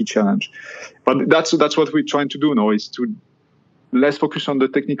key challenge. But that's what we're trying to do now, is to less focus on the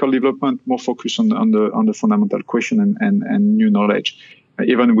technical development, more focus on the fundamental question and new knowledge,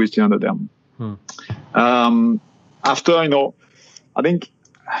 even with the underderm. After, I think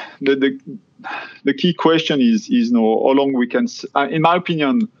the key question is how long we can, in my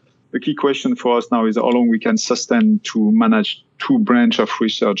opinion, the key question for us now is how long we can sustain to manage two branches of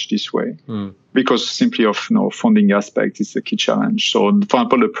research this way, because simply of funding aspect is the key challenge. So, for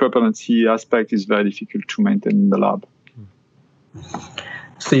example, the permanency aspect is very difficult to maintain in the lab.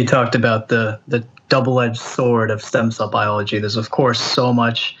 So you talked about the double-edged sword of stem cell biology. There's, of course, so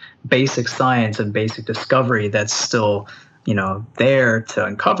much basic science and basic discovery that's still there to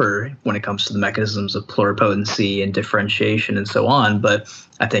uncover when it comes to the mechanisms of pluripotency and differentiation and so on. But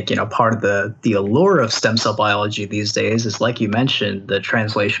I think, part of the allure of stem cell biology these days is, like you mentioned, the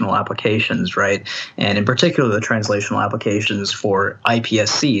translational applications, right? And in particular, the translational applications for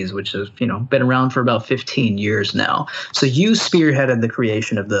iPSCs, which have, been around for about 15 years now. So you spearheaded the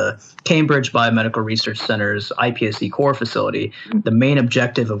creation of the Cambridge Biomedical Research Center's iPSC core facility, the main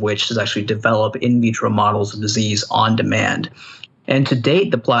objective of which is actually develop in vitro models of disease on demand. And to date,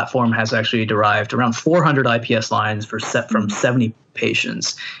 the platform has actually derived around 400 IPS lines from 70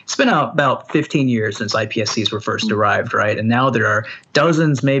 patients. It's been about 15 years since iPSCs were first derived, right? And now there are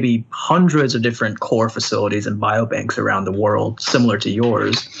dozens, maybe hundreds of different core facilities and biobanks around the world, similar to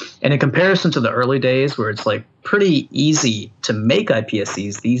yours. And in comparison to the early days, where it's like pretty easy to make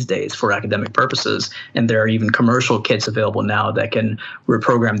iPSCs these days for academic purposes, and there are even commercial kits available now that can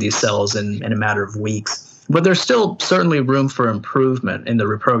reprogram these cells in a matter of weeks. But there's still certainly room for improvement in the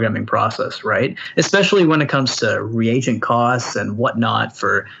reprogramming process, right? Especially when it comes to reagent costs and whatnot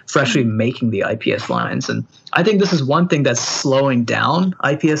for actually making the IPS lines. And I think this is one thing that's slowing down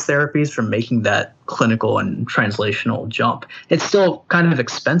IPS therapies from making that clinical and translational jump. It's still kind of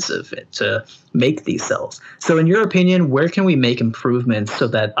expensive to make these cells. So in your opinion, where can we make improvements so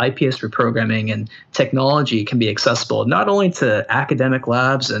that IPS reprogramming and technology can be accessible not only to academic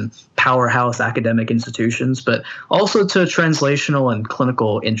labs and powerhouse academic institutions, but also to translational and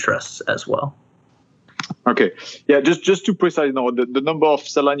clinical interests as well? Okay. Yeah, just to precise, the number of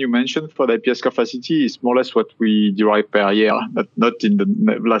cell lines you mentioned for the IPS capacity is more or less what we derive per year, not in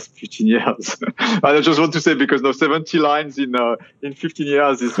the last 15 years. I just want to say, because 70 lines in 15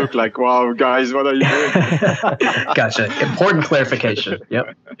 years, it looks like, wow, guys, what are you doing? Gotcha. Important clarification.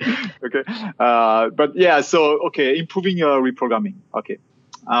 Yep. Okay. But yeah, so, okay, improving reprogramming. Okay.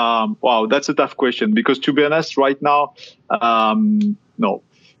 Wow, that's a tough question, because to be honest, right now, no.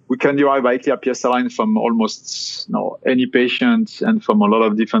 We can derive IPS line from almost any patient and from a lot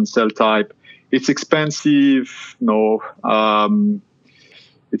of different cell type. It's expensive.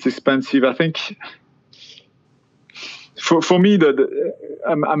 It's expensive. I think for me,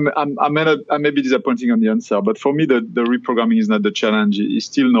 I may be disappointing on the answer, but for me, the reprogramming is not the challenge. It's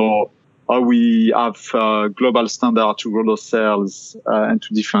still how we have global standard to grow those cells and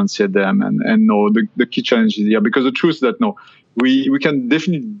to differentiate them. And the key challenge is here, because the truth is that we can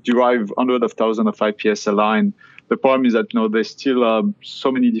definitely derive hundreds of thousands of IPS line. The problem is that there's still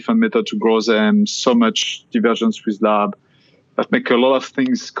so many different methods to grow them, so much divergence with lab that make a lot of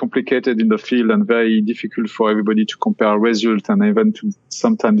things complicated in the field and very difficult for everybody to compare results and even to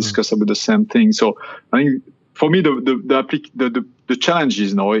sometimes discuss about the same thing. So I think for me the challenge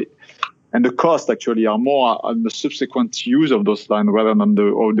is and the cost actually are more on the subsequent use of those lines rather than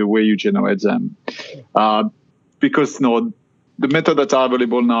the way you generate them, because the methods that are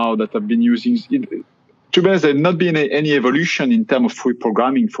available now that have been using, to be honest, there's not been any evolution in terms of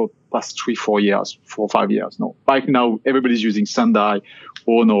reprogramming for past 4 years, 4 or 5 years. Right now, everybody's using Sendai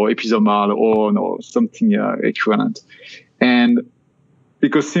or episomal or something equivalent. And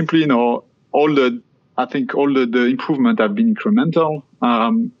because simply, all the I think all the improvement have been incremental.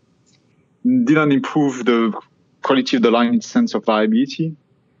 Didn't improve the quality of the line in sense of viability.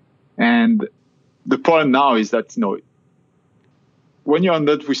 And the problem now is that, when you end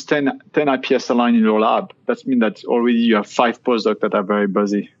up with 10 IPS aligned in your lab, that means that already you have 5 postdocs that are very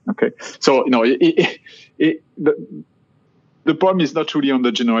busy. Okay. So, the problem is not really on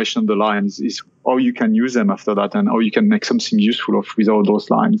the generation of the lines, is how you can use them after that and how you can make something useful with all those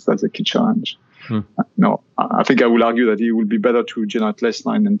lines. That's a key challenge. I think I will argue that it would be better to generate less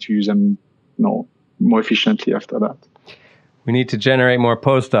line than to use them, more efficiently after that. We need to generate more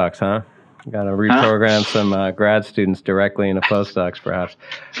postdocs, huh? Got to reprogram some grad students directly into postdocs, perhaps.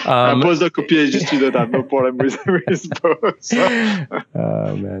 Postdoc or PhD student, I have no problem with both.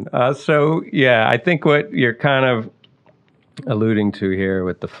 Oh, man. I think what you're kind of alluding to here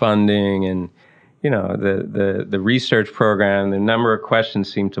with the funding and, the research program, the number of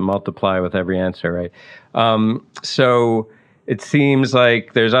questions seem to multiply with every answer, right? So it seems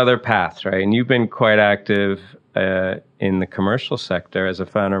like there's other paths, right? And you've been quite active in the commercial sector as a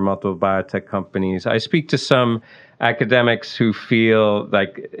founder of multiple biotech companies. I speak to some academics who feel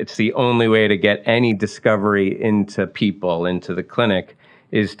like it's the only way to get any discovery into people, into the clinic,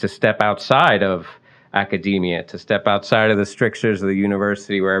 is to step outside of academia, to step outside of the strictures of the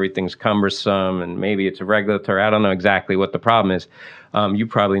university where everything's cumbersome and maybe it's a regulatory. I don't know exactly what the problem is. You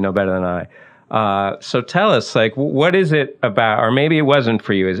probably know better than I. So tell us, what is it about, or maybe it wasn't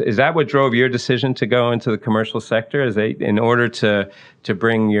for you? Is that what drove your decision to go into the commercial sector? In order to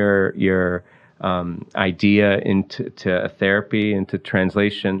bring your idea into a therapy, into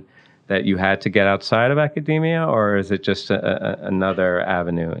translation, that you had to get outside of academia, or is it just another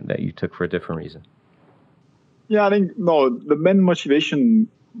avenue that you took for a different reason? Yeah, I think the main motivation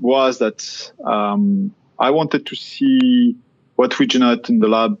was that I wanted to see what we generate in the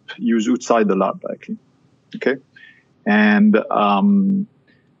lab use outside the lab, actually. Okay, and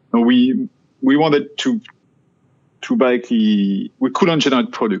we wanted to basically, we couldn't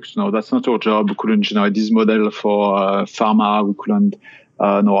generate products. No, that's not our job. We couldn't generate this model for pharma. We couldn't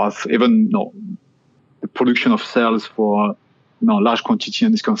have even the production of cells for large quantity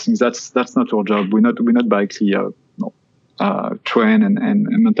and these kind of things. That's not our job. We're not basically trained and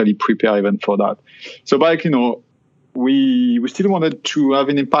mentally prepared even for that. So basically, we still wanted to have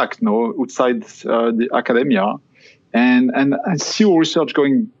an impact, outside the academia, and see our research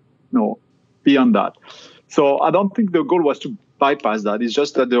going, beyond that. So I don't think the goal was to bypass that. It's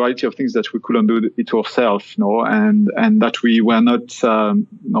just that the reality of things that we couldn't do it ourselves, and that we were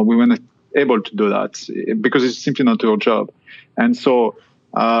not able to do that because it's simply not our job. And so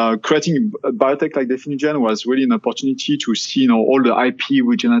creating a biotech like Differentiation was really an opportunity to see, all the IP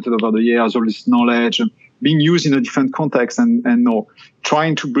we generated over the years, all this knowledge being used in a different context, and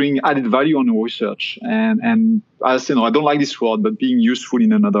trying to bring added value on our research. And as I don't like this word, but being useful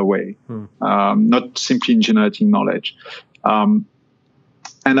in another way, not simply in generating knowledge. And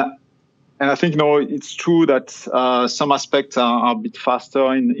I think it's true that some aspects are a bit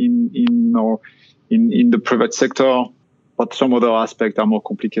faster in the private sector, but some other aspects are more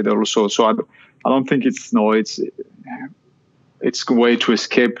complicated also. So I don't think it's a way to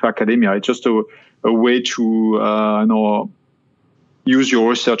escape academia. It's just a way to use your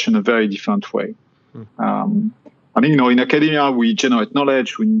research in a very different way. I think in academia we generate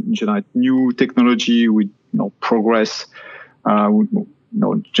knowledge, we generate new technology, we progress,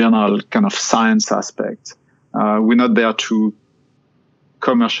 general kind of science aspect. We're not there to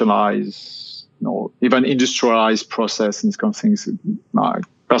commercialize, even industrialize process and these kind of things.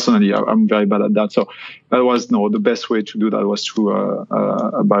 Personally, I'm very bad at that. So that was the best way to do that was through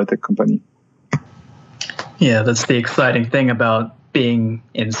a biotech company. Yeah, that's the exciting thing about being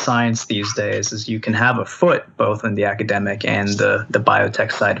in science these days, is you can have a foot both in the academic and the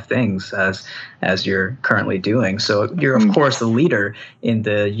biotech side of things, as you're currently doing. So you're, of course, a leader in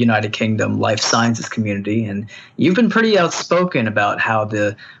the United Kingdom life sciences community, and you've been pretty outspoken about how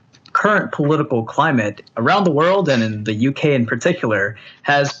the current political climate around the world, and in the UK in particular,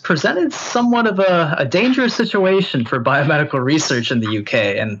 has presented somewhat of a dangerous situation for biomedical research in the UK.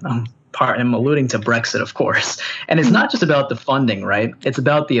 And I'm alluding to Brexit, of course. And it's not just about the funding, right? It's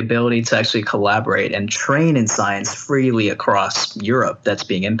about the ability to actually collaborate and train in science freely across Europe that's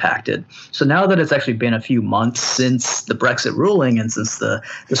being impacted. So now that it's actually been a few months since the Brexit ruling and since the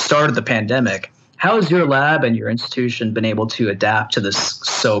start of the pandemic, how has your lab and your institution been able to adapt to this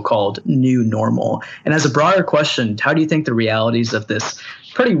so-called new normal? And as a broader question, how do you think the realities of this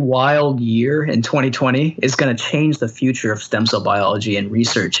pretty wild year in 2020 is going to change the future of stem cell biology and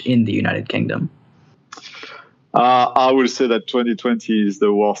research in the United Kingdom? I will say that 2020 is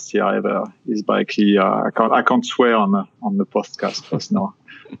the worst year ever. Is likely. I can't swear on the podcast, but no.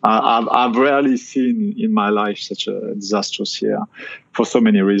 I've rarely seen in my life such a disastrous year for so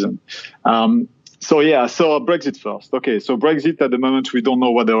many reasons. So Brexit first. Okay, so Brexit at the moment, we don't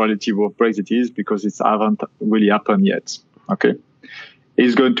know what the reality of Brexit is because it hasn't really happened yet. Okay.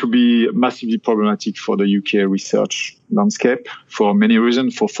 It's going to be massively problematic for the UK research landscape for many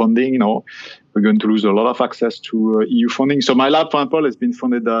reasons. For funding, we're going to lose a lot of access to EU funding. So my lab, for example, has been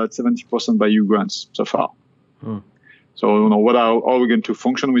funded at 70% by EU grants so far. So, how are we going to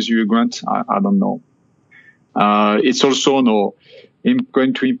function with EU grants? I don't know. It's also going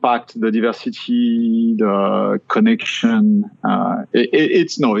to impact the diversity, the connection.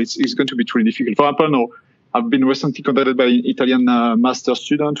 It's going to be truly difficult. For example, I've been recently contacted by an Italian master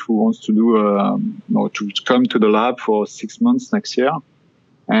student who wants to do to come to the lab for 6 months next year,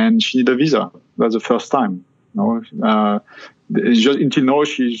 and she needs a visa. That's the first time. Until now,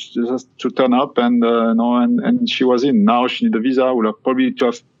 she just has to turn up and she was in. Now she needs a visa. We'll probably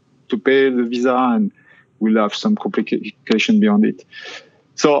have to pay the visa, and we'll have some complication beyond it.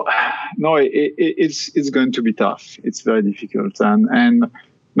 So it's going to be tough. It's very difficult, and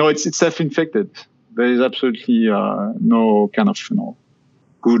it's self-inflicted. There is absolutely no kind of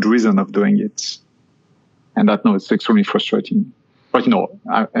good reason of doing it, and it's extremely frustrating. But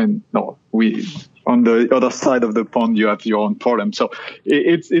we on the other side of the pond, you have your own problem. So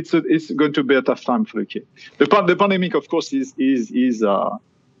it's going to be a tough time for the kid. The pandemic, of course, is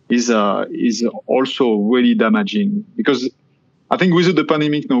also really damaging because I think with the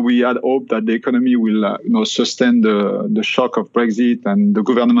pandemic, we had hope that the economy will sustain the shock of Brexit, and the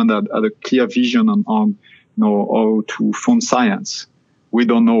government had a clear vision on how to fund science. We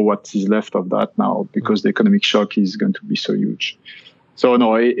don't know what is left of that now because the economic shock is going to be so huge. So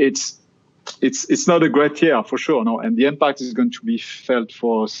it's not a great year for sure. And the impact is going to be felt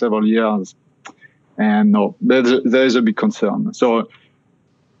for several years. And there is a big concern. So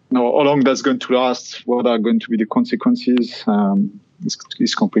how long that's going to last, what are going to be the consequences,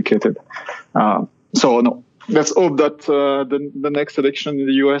 is complicated. Let's hope that the next election in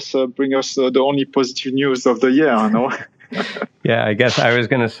the US bring us the only positive news of the year. Yeah, I guess I was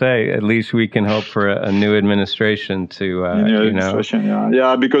going to say at least we can hope for a new administration to,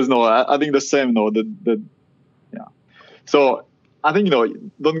 Yeah, because I think the same. So I think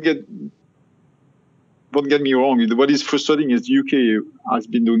don't get me wrong. What is frustrating is the UK has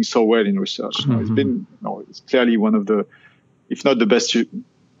been doing so well in research. It's been, it's clearly one of the, if not the best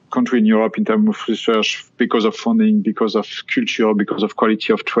country in Europe in terms of research because of funding, because of culture, because of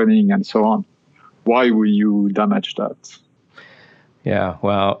quality of training, and so on. Why will you damage that? Yeah,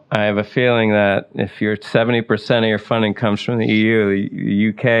 well, I have a feeling that if you're 70% of your funding comes from the EU, the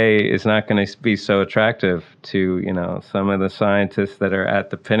UK is not going to be so attractive to some of the scientists that are at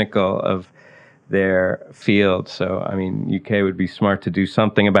the pinnacle of their field. So, I mean, UK would be smart to do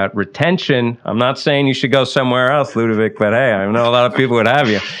something about retention. I'm not saying you should go somewhere else, Ludovic, but hey, I know a lot of people would have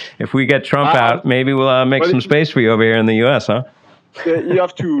you. If we get Trump out, maybe we'll make some space for you over here in the US, huh? You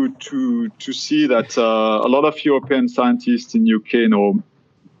have to see that a lot of European scientists in UK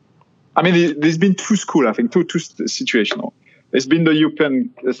I mean, there's been two schools, I think, two situations. There's been the European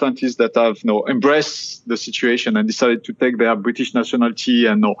scientists that have embraced the situation and decided to take their British nationality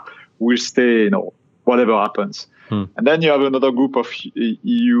and will stay, whatever happens. And then you have another group of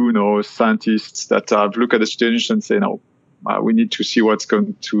EU, scientists that have looked at the situation and say, we need to see what's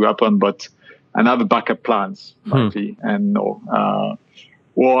going to happen, and have backup plans, likely, and or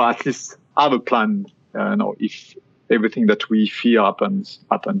at least have a plan, if everything that we fear happens,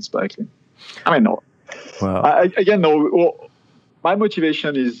 likely. I mean, my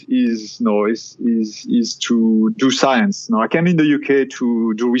motivation is to do science. I came in the UK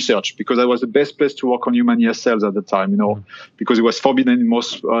to do research because I was the best place to work on human ear cells at the time, because it was forbidden in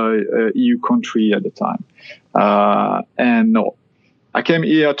most EU country at the time. I came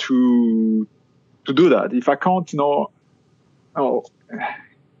here to do that. If I can't,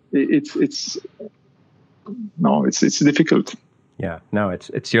 it's difficult. Yeah, no,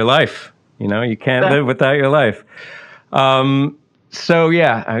 it's your life. You can't live without your life. So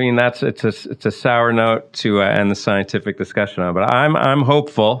yeah, I mean it's a sour note to end the scientific discussion on, but I'm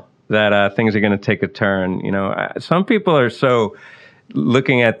hopeful that things are going to take a turn. Some people are so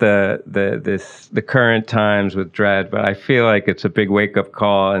looking at the current times with dread, but I feel like it's a big wake up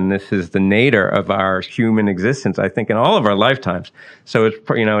call, and this is the nadir of our human existence, I think, in all of our lifetimes. So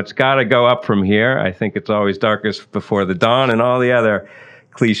it's got to go up from here. I think it's always darkest before the dawn, and all the other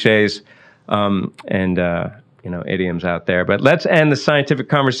cliches. idioms out there. But let's end the scientific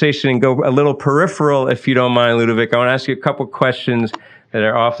conversation and go a little peripheral, if you don't mind, Ludovic. I want to ask you a couple questions that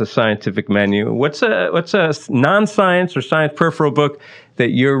are off the scientific menu. What's a non-science or science peripheral book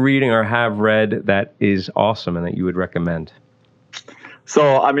that you're reading or have read that is awesome and that you would recommend?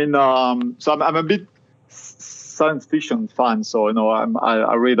 So I mean, I'm a bit science fiction fan. So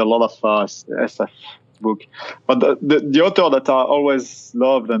I read a lot of SF book, but the author that I always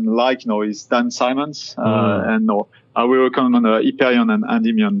loved and like is Dan Simons, and I will recommend Hyperion and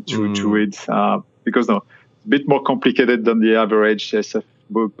Endymion to read because it's a bit more complicated than the average SF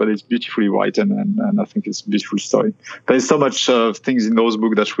book, but it's beautifully written and I think it's a beautiful story. There's so much things in those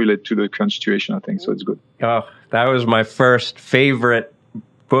books that relate to the current situation, I think, so it's good. Oh, that was my first favorite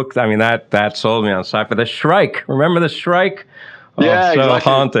book. I mean, that sold me on sci-fi. The Shrike. Remember the Shrike? Oh, yeah, so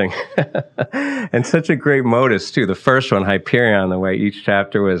exactly. Haunting. And such a great modus, too. The first one, Hyperion, the way each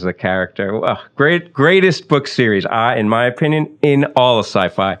chapter was a character. Oh, greatest book series, in my opinion, in all of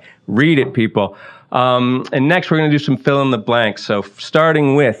sci-fi. Read it, people. And next, we're going to do some fill in the blanks. So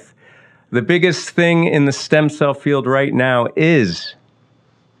starting with the biggest thing in the stem cell field right now is?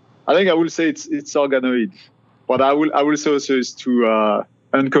 I think I will say it's organoid. But I will say also is to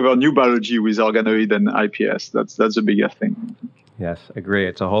uncover new biology with organoid and IPS. That's the bigger thing. Yes, agree.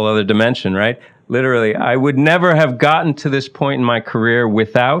 It's a whole other dimension, right? Literally, I would never have gotten to this point in my career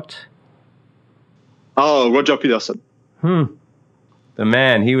without... Roger Pedersen. The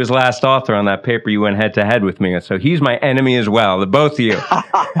man, he was last author on that paper you went head-to-head with me. So he's my enemy as well, the both of you.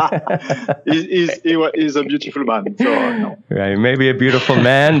 He's a beautiful man. So, no. Right, maybe a beautiful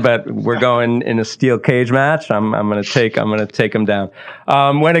man, but we're going in a steel cage match. I'm going to take him down.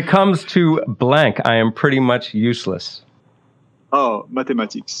 When it comes to blank, I am pretty much useless.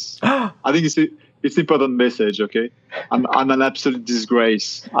 Mathematics. I think it's important message. Okay, I'm an absolute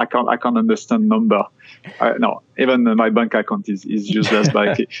disgrace. I can't understand number. No, even my bank account is useless.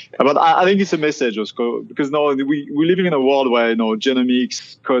 But I think it's a message also, because now we're living in a world where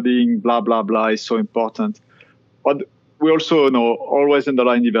genomics, coding, blah blah blah is so important. But we also always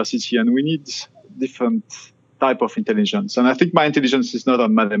underline diversity, and we need different type of intelligence. And I think my intelligence is not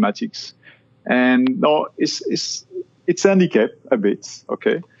on mathematics, and it's handicapped a bit,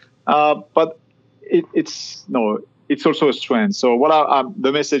 okay, but it's also a strength. So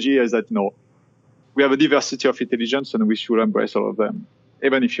the message here is that we have a diversity of intelligence and we should embrace all of them.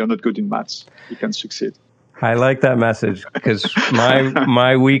 Even if you're not good in maths, you can succeed. I like that message because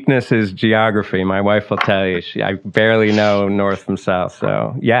my weakness is geography. My wife will tell you I barely know north from south.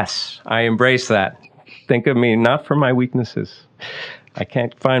 So yes, I embrace that. Think of me not for my weaknesses. I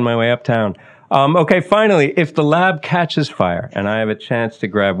can't find my way uptown. Okay, finally, if the lab catches fire and I have a chance to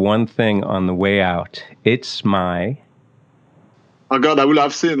grab one thing on the way out, it's my... Oh God, I would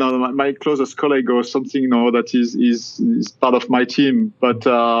have seen my closest colleague or something that is part of my team. But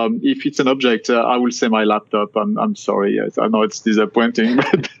if it's an object, I will say my laptop. I'm sorry. I know it's disappointing,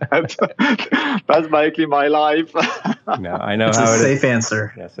 but that's basically my life. No, I know it's how a safe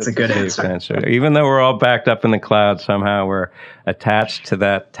answer. Yes, it's a good answer. Even though we're all backed up in the cloud, somehow we're attached to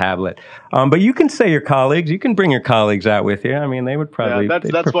that tablet. But you can say your colleagues. You can bring your colleagues out with you. I mean, they would probably. Yeah,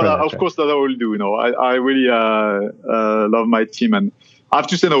 that's what of course that I will do. I really love my team. And I have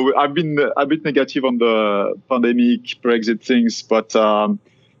to say, I've been a bit negative on the pandemic, Brexit things, but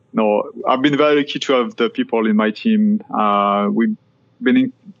I've been very lucky to have the people in my team. We've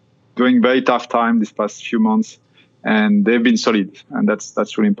been doing very tough time this past few months, and they've been solid, and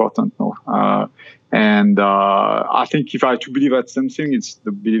that's really important. And I think if I had to believe at something, it's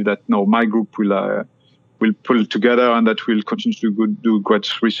the belief that my group will pull together, and that we'll continue to do great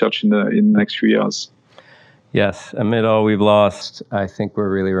research in the next few years. Yes, amid all we've lost, I think we're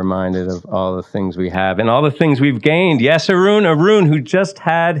really reminded of all the things we have and all the things we've gained. Yes, Arun, who just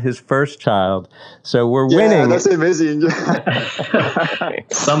had his first child. So we're winning. Yeah, that's amazing.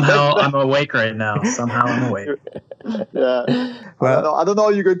 Somehow I'm awake right now. Yeah. Well, I don't know how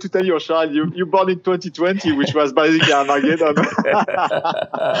you're going to tell your child you born in 2020, which was basically Armageddon.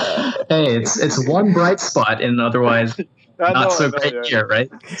 Hey, it's one bright spot in an otherwise not so great year, right?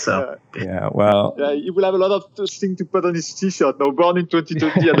 So yeah, well, yeah, he will have a lot of things to put on his T-shirt. Now, born in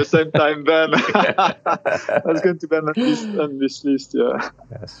 2020 at the same time, then that's going to be on this list. Yeah.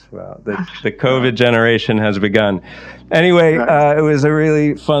 Yes. Well, the COVID generation has begun. Anyway, it was a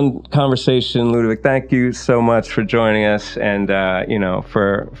really fun conversation, Ludovic. Thank you so much for joining us, and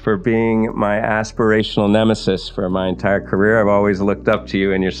for being my aspirational nemesis for my entire career. I've always looked up to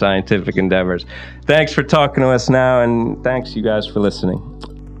you and your scientific endeavors. Thanks for talking to us now, and thanks you guys for listening.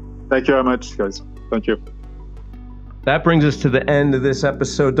 Thank you very much, guys. Thank you. That brings us to the end of this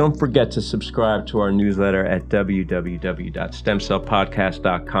episode. Don't forget to subscribe to our newsletter at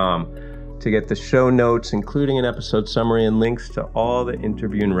www.stemcellpodcast.com to get the show notes, including an episode summary and links to all the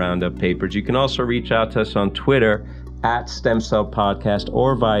interview and Roundup papers. You can also reach out to us on Twitter at STEMCELL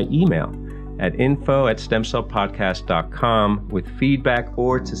or via email at info@stemcellpodcast.com with feedback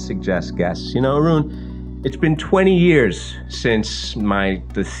or to suggest guests. You know, Arun, it's been 20 years since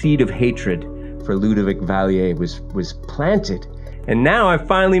the seed of hatred for Ludovic Vallier was planted. And now I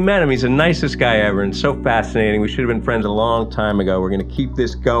finally met him. He's the nicest guy ever and so fascinating. We should have been friends a long time ago. We're going to keep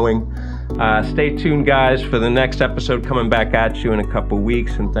this going. Stay tuned, guys, for the next episode coming back at you in a couple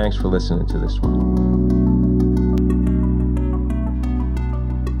weeks. And thanks for listening to this one.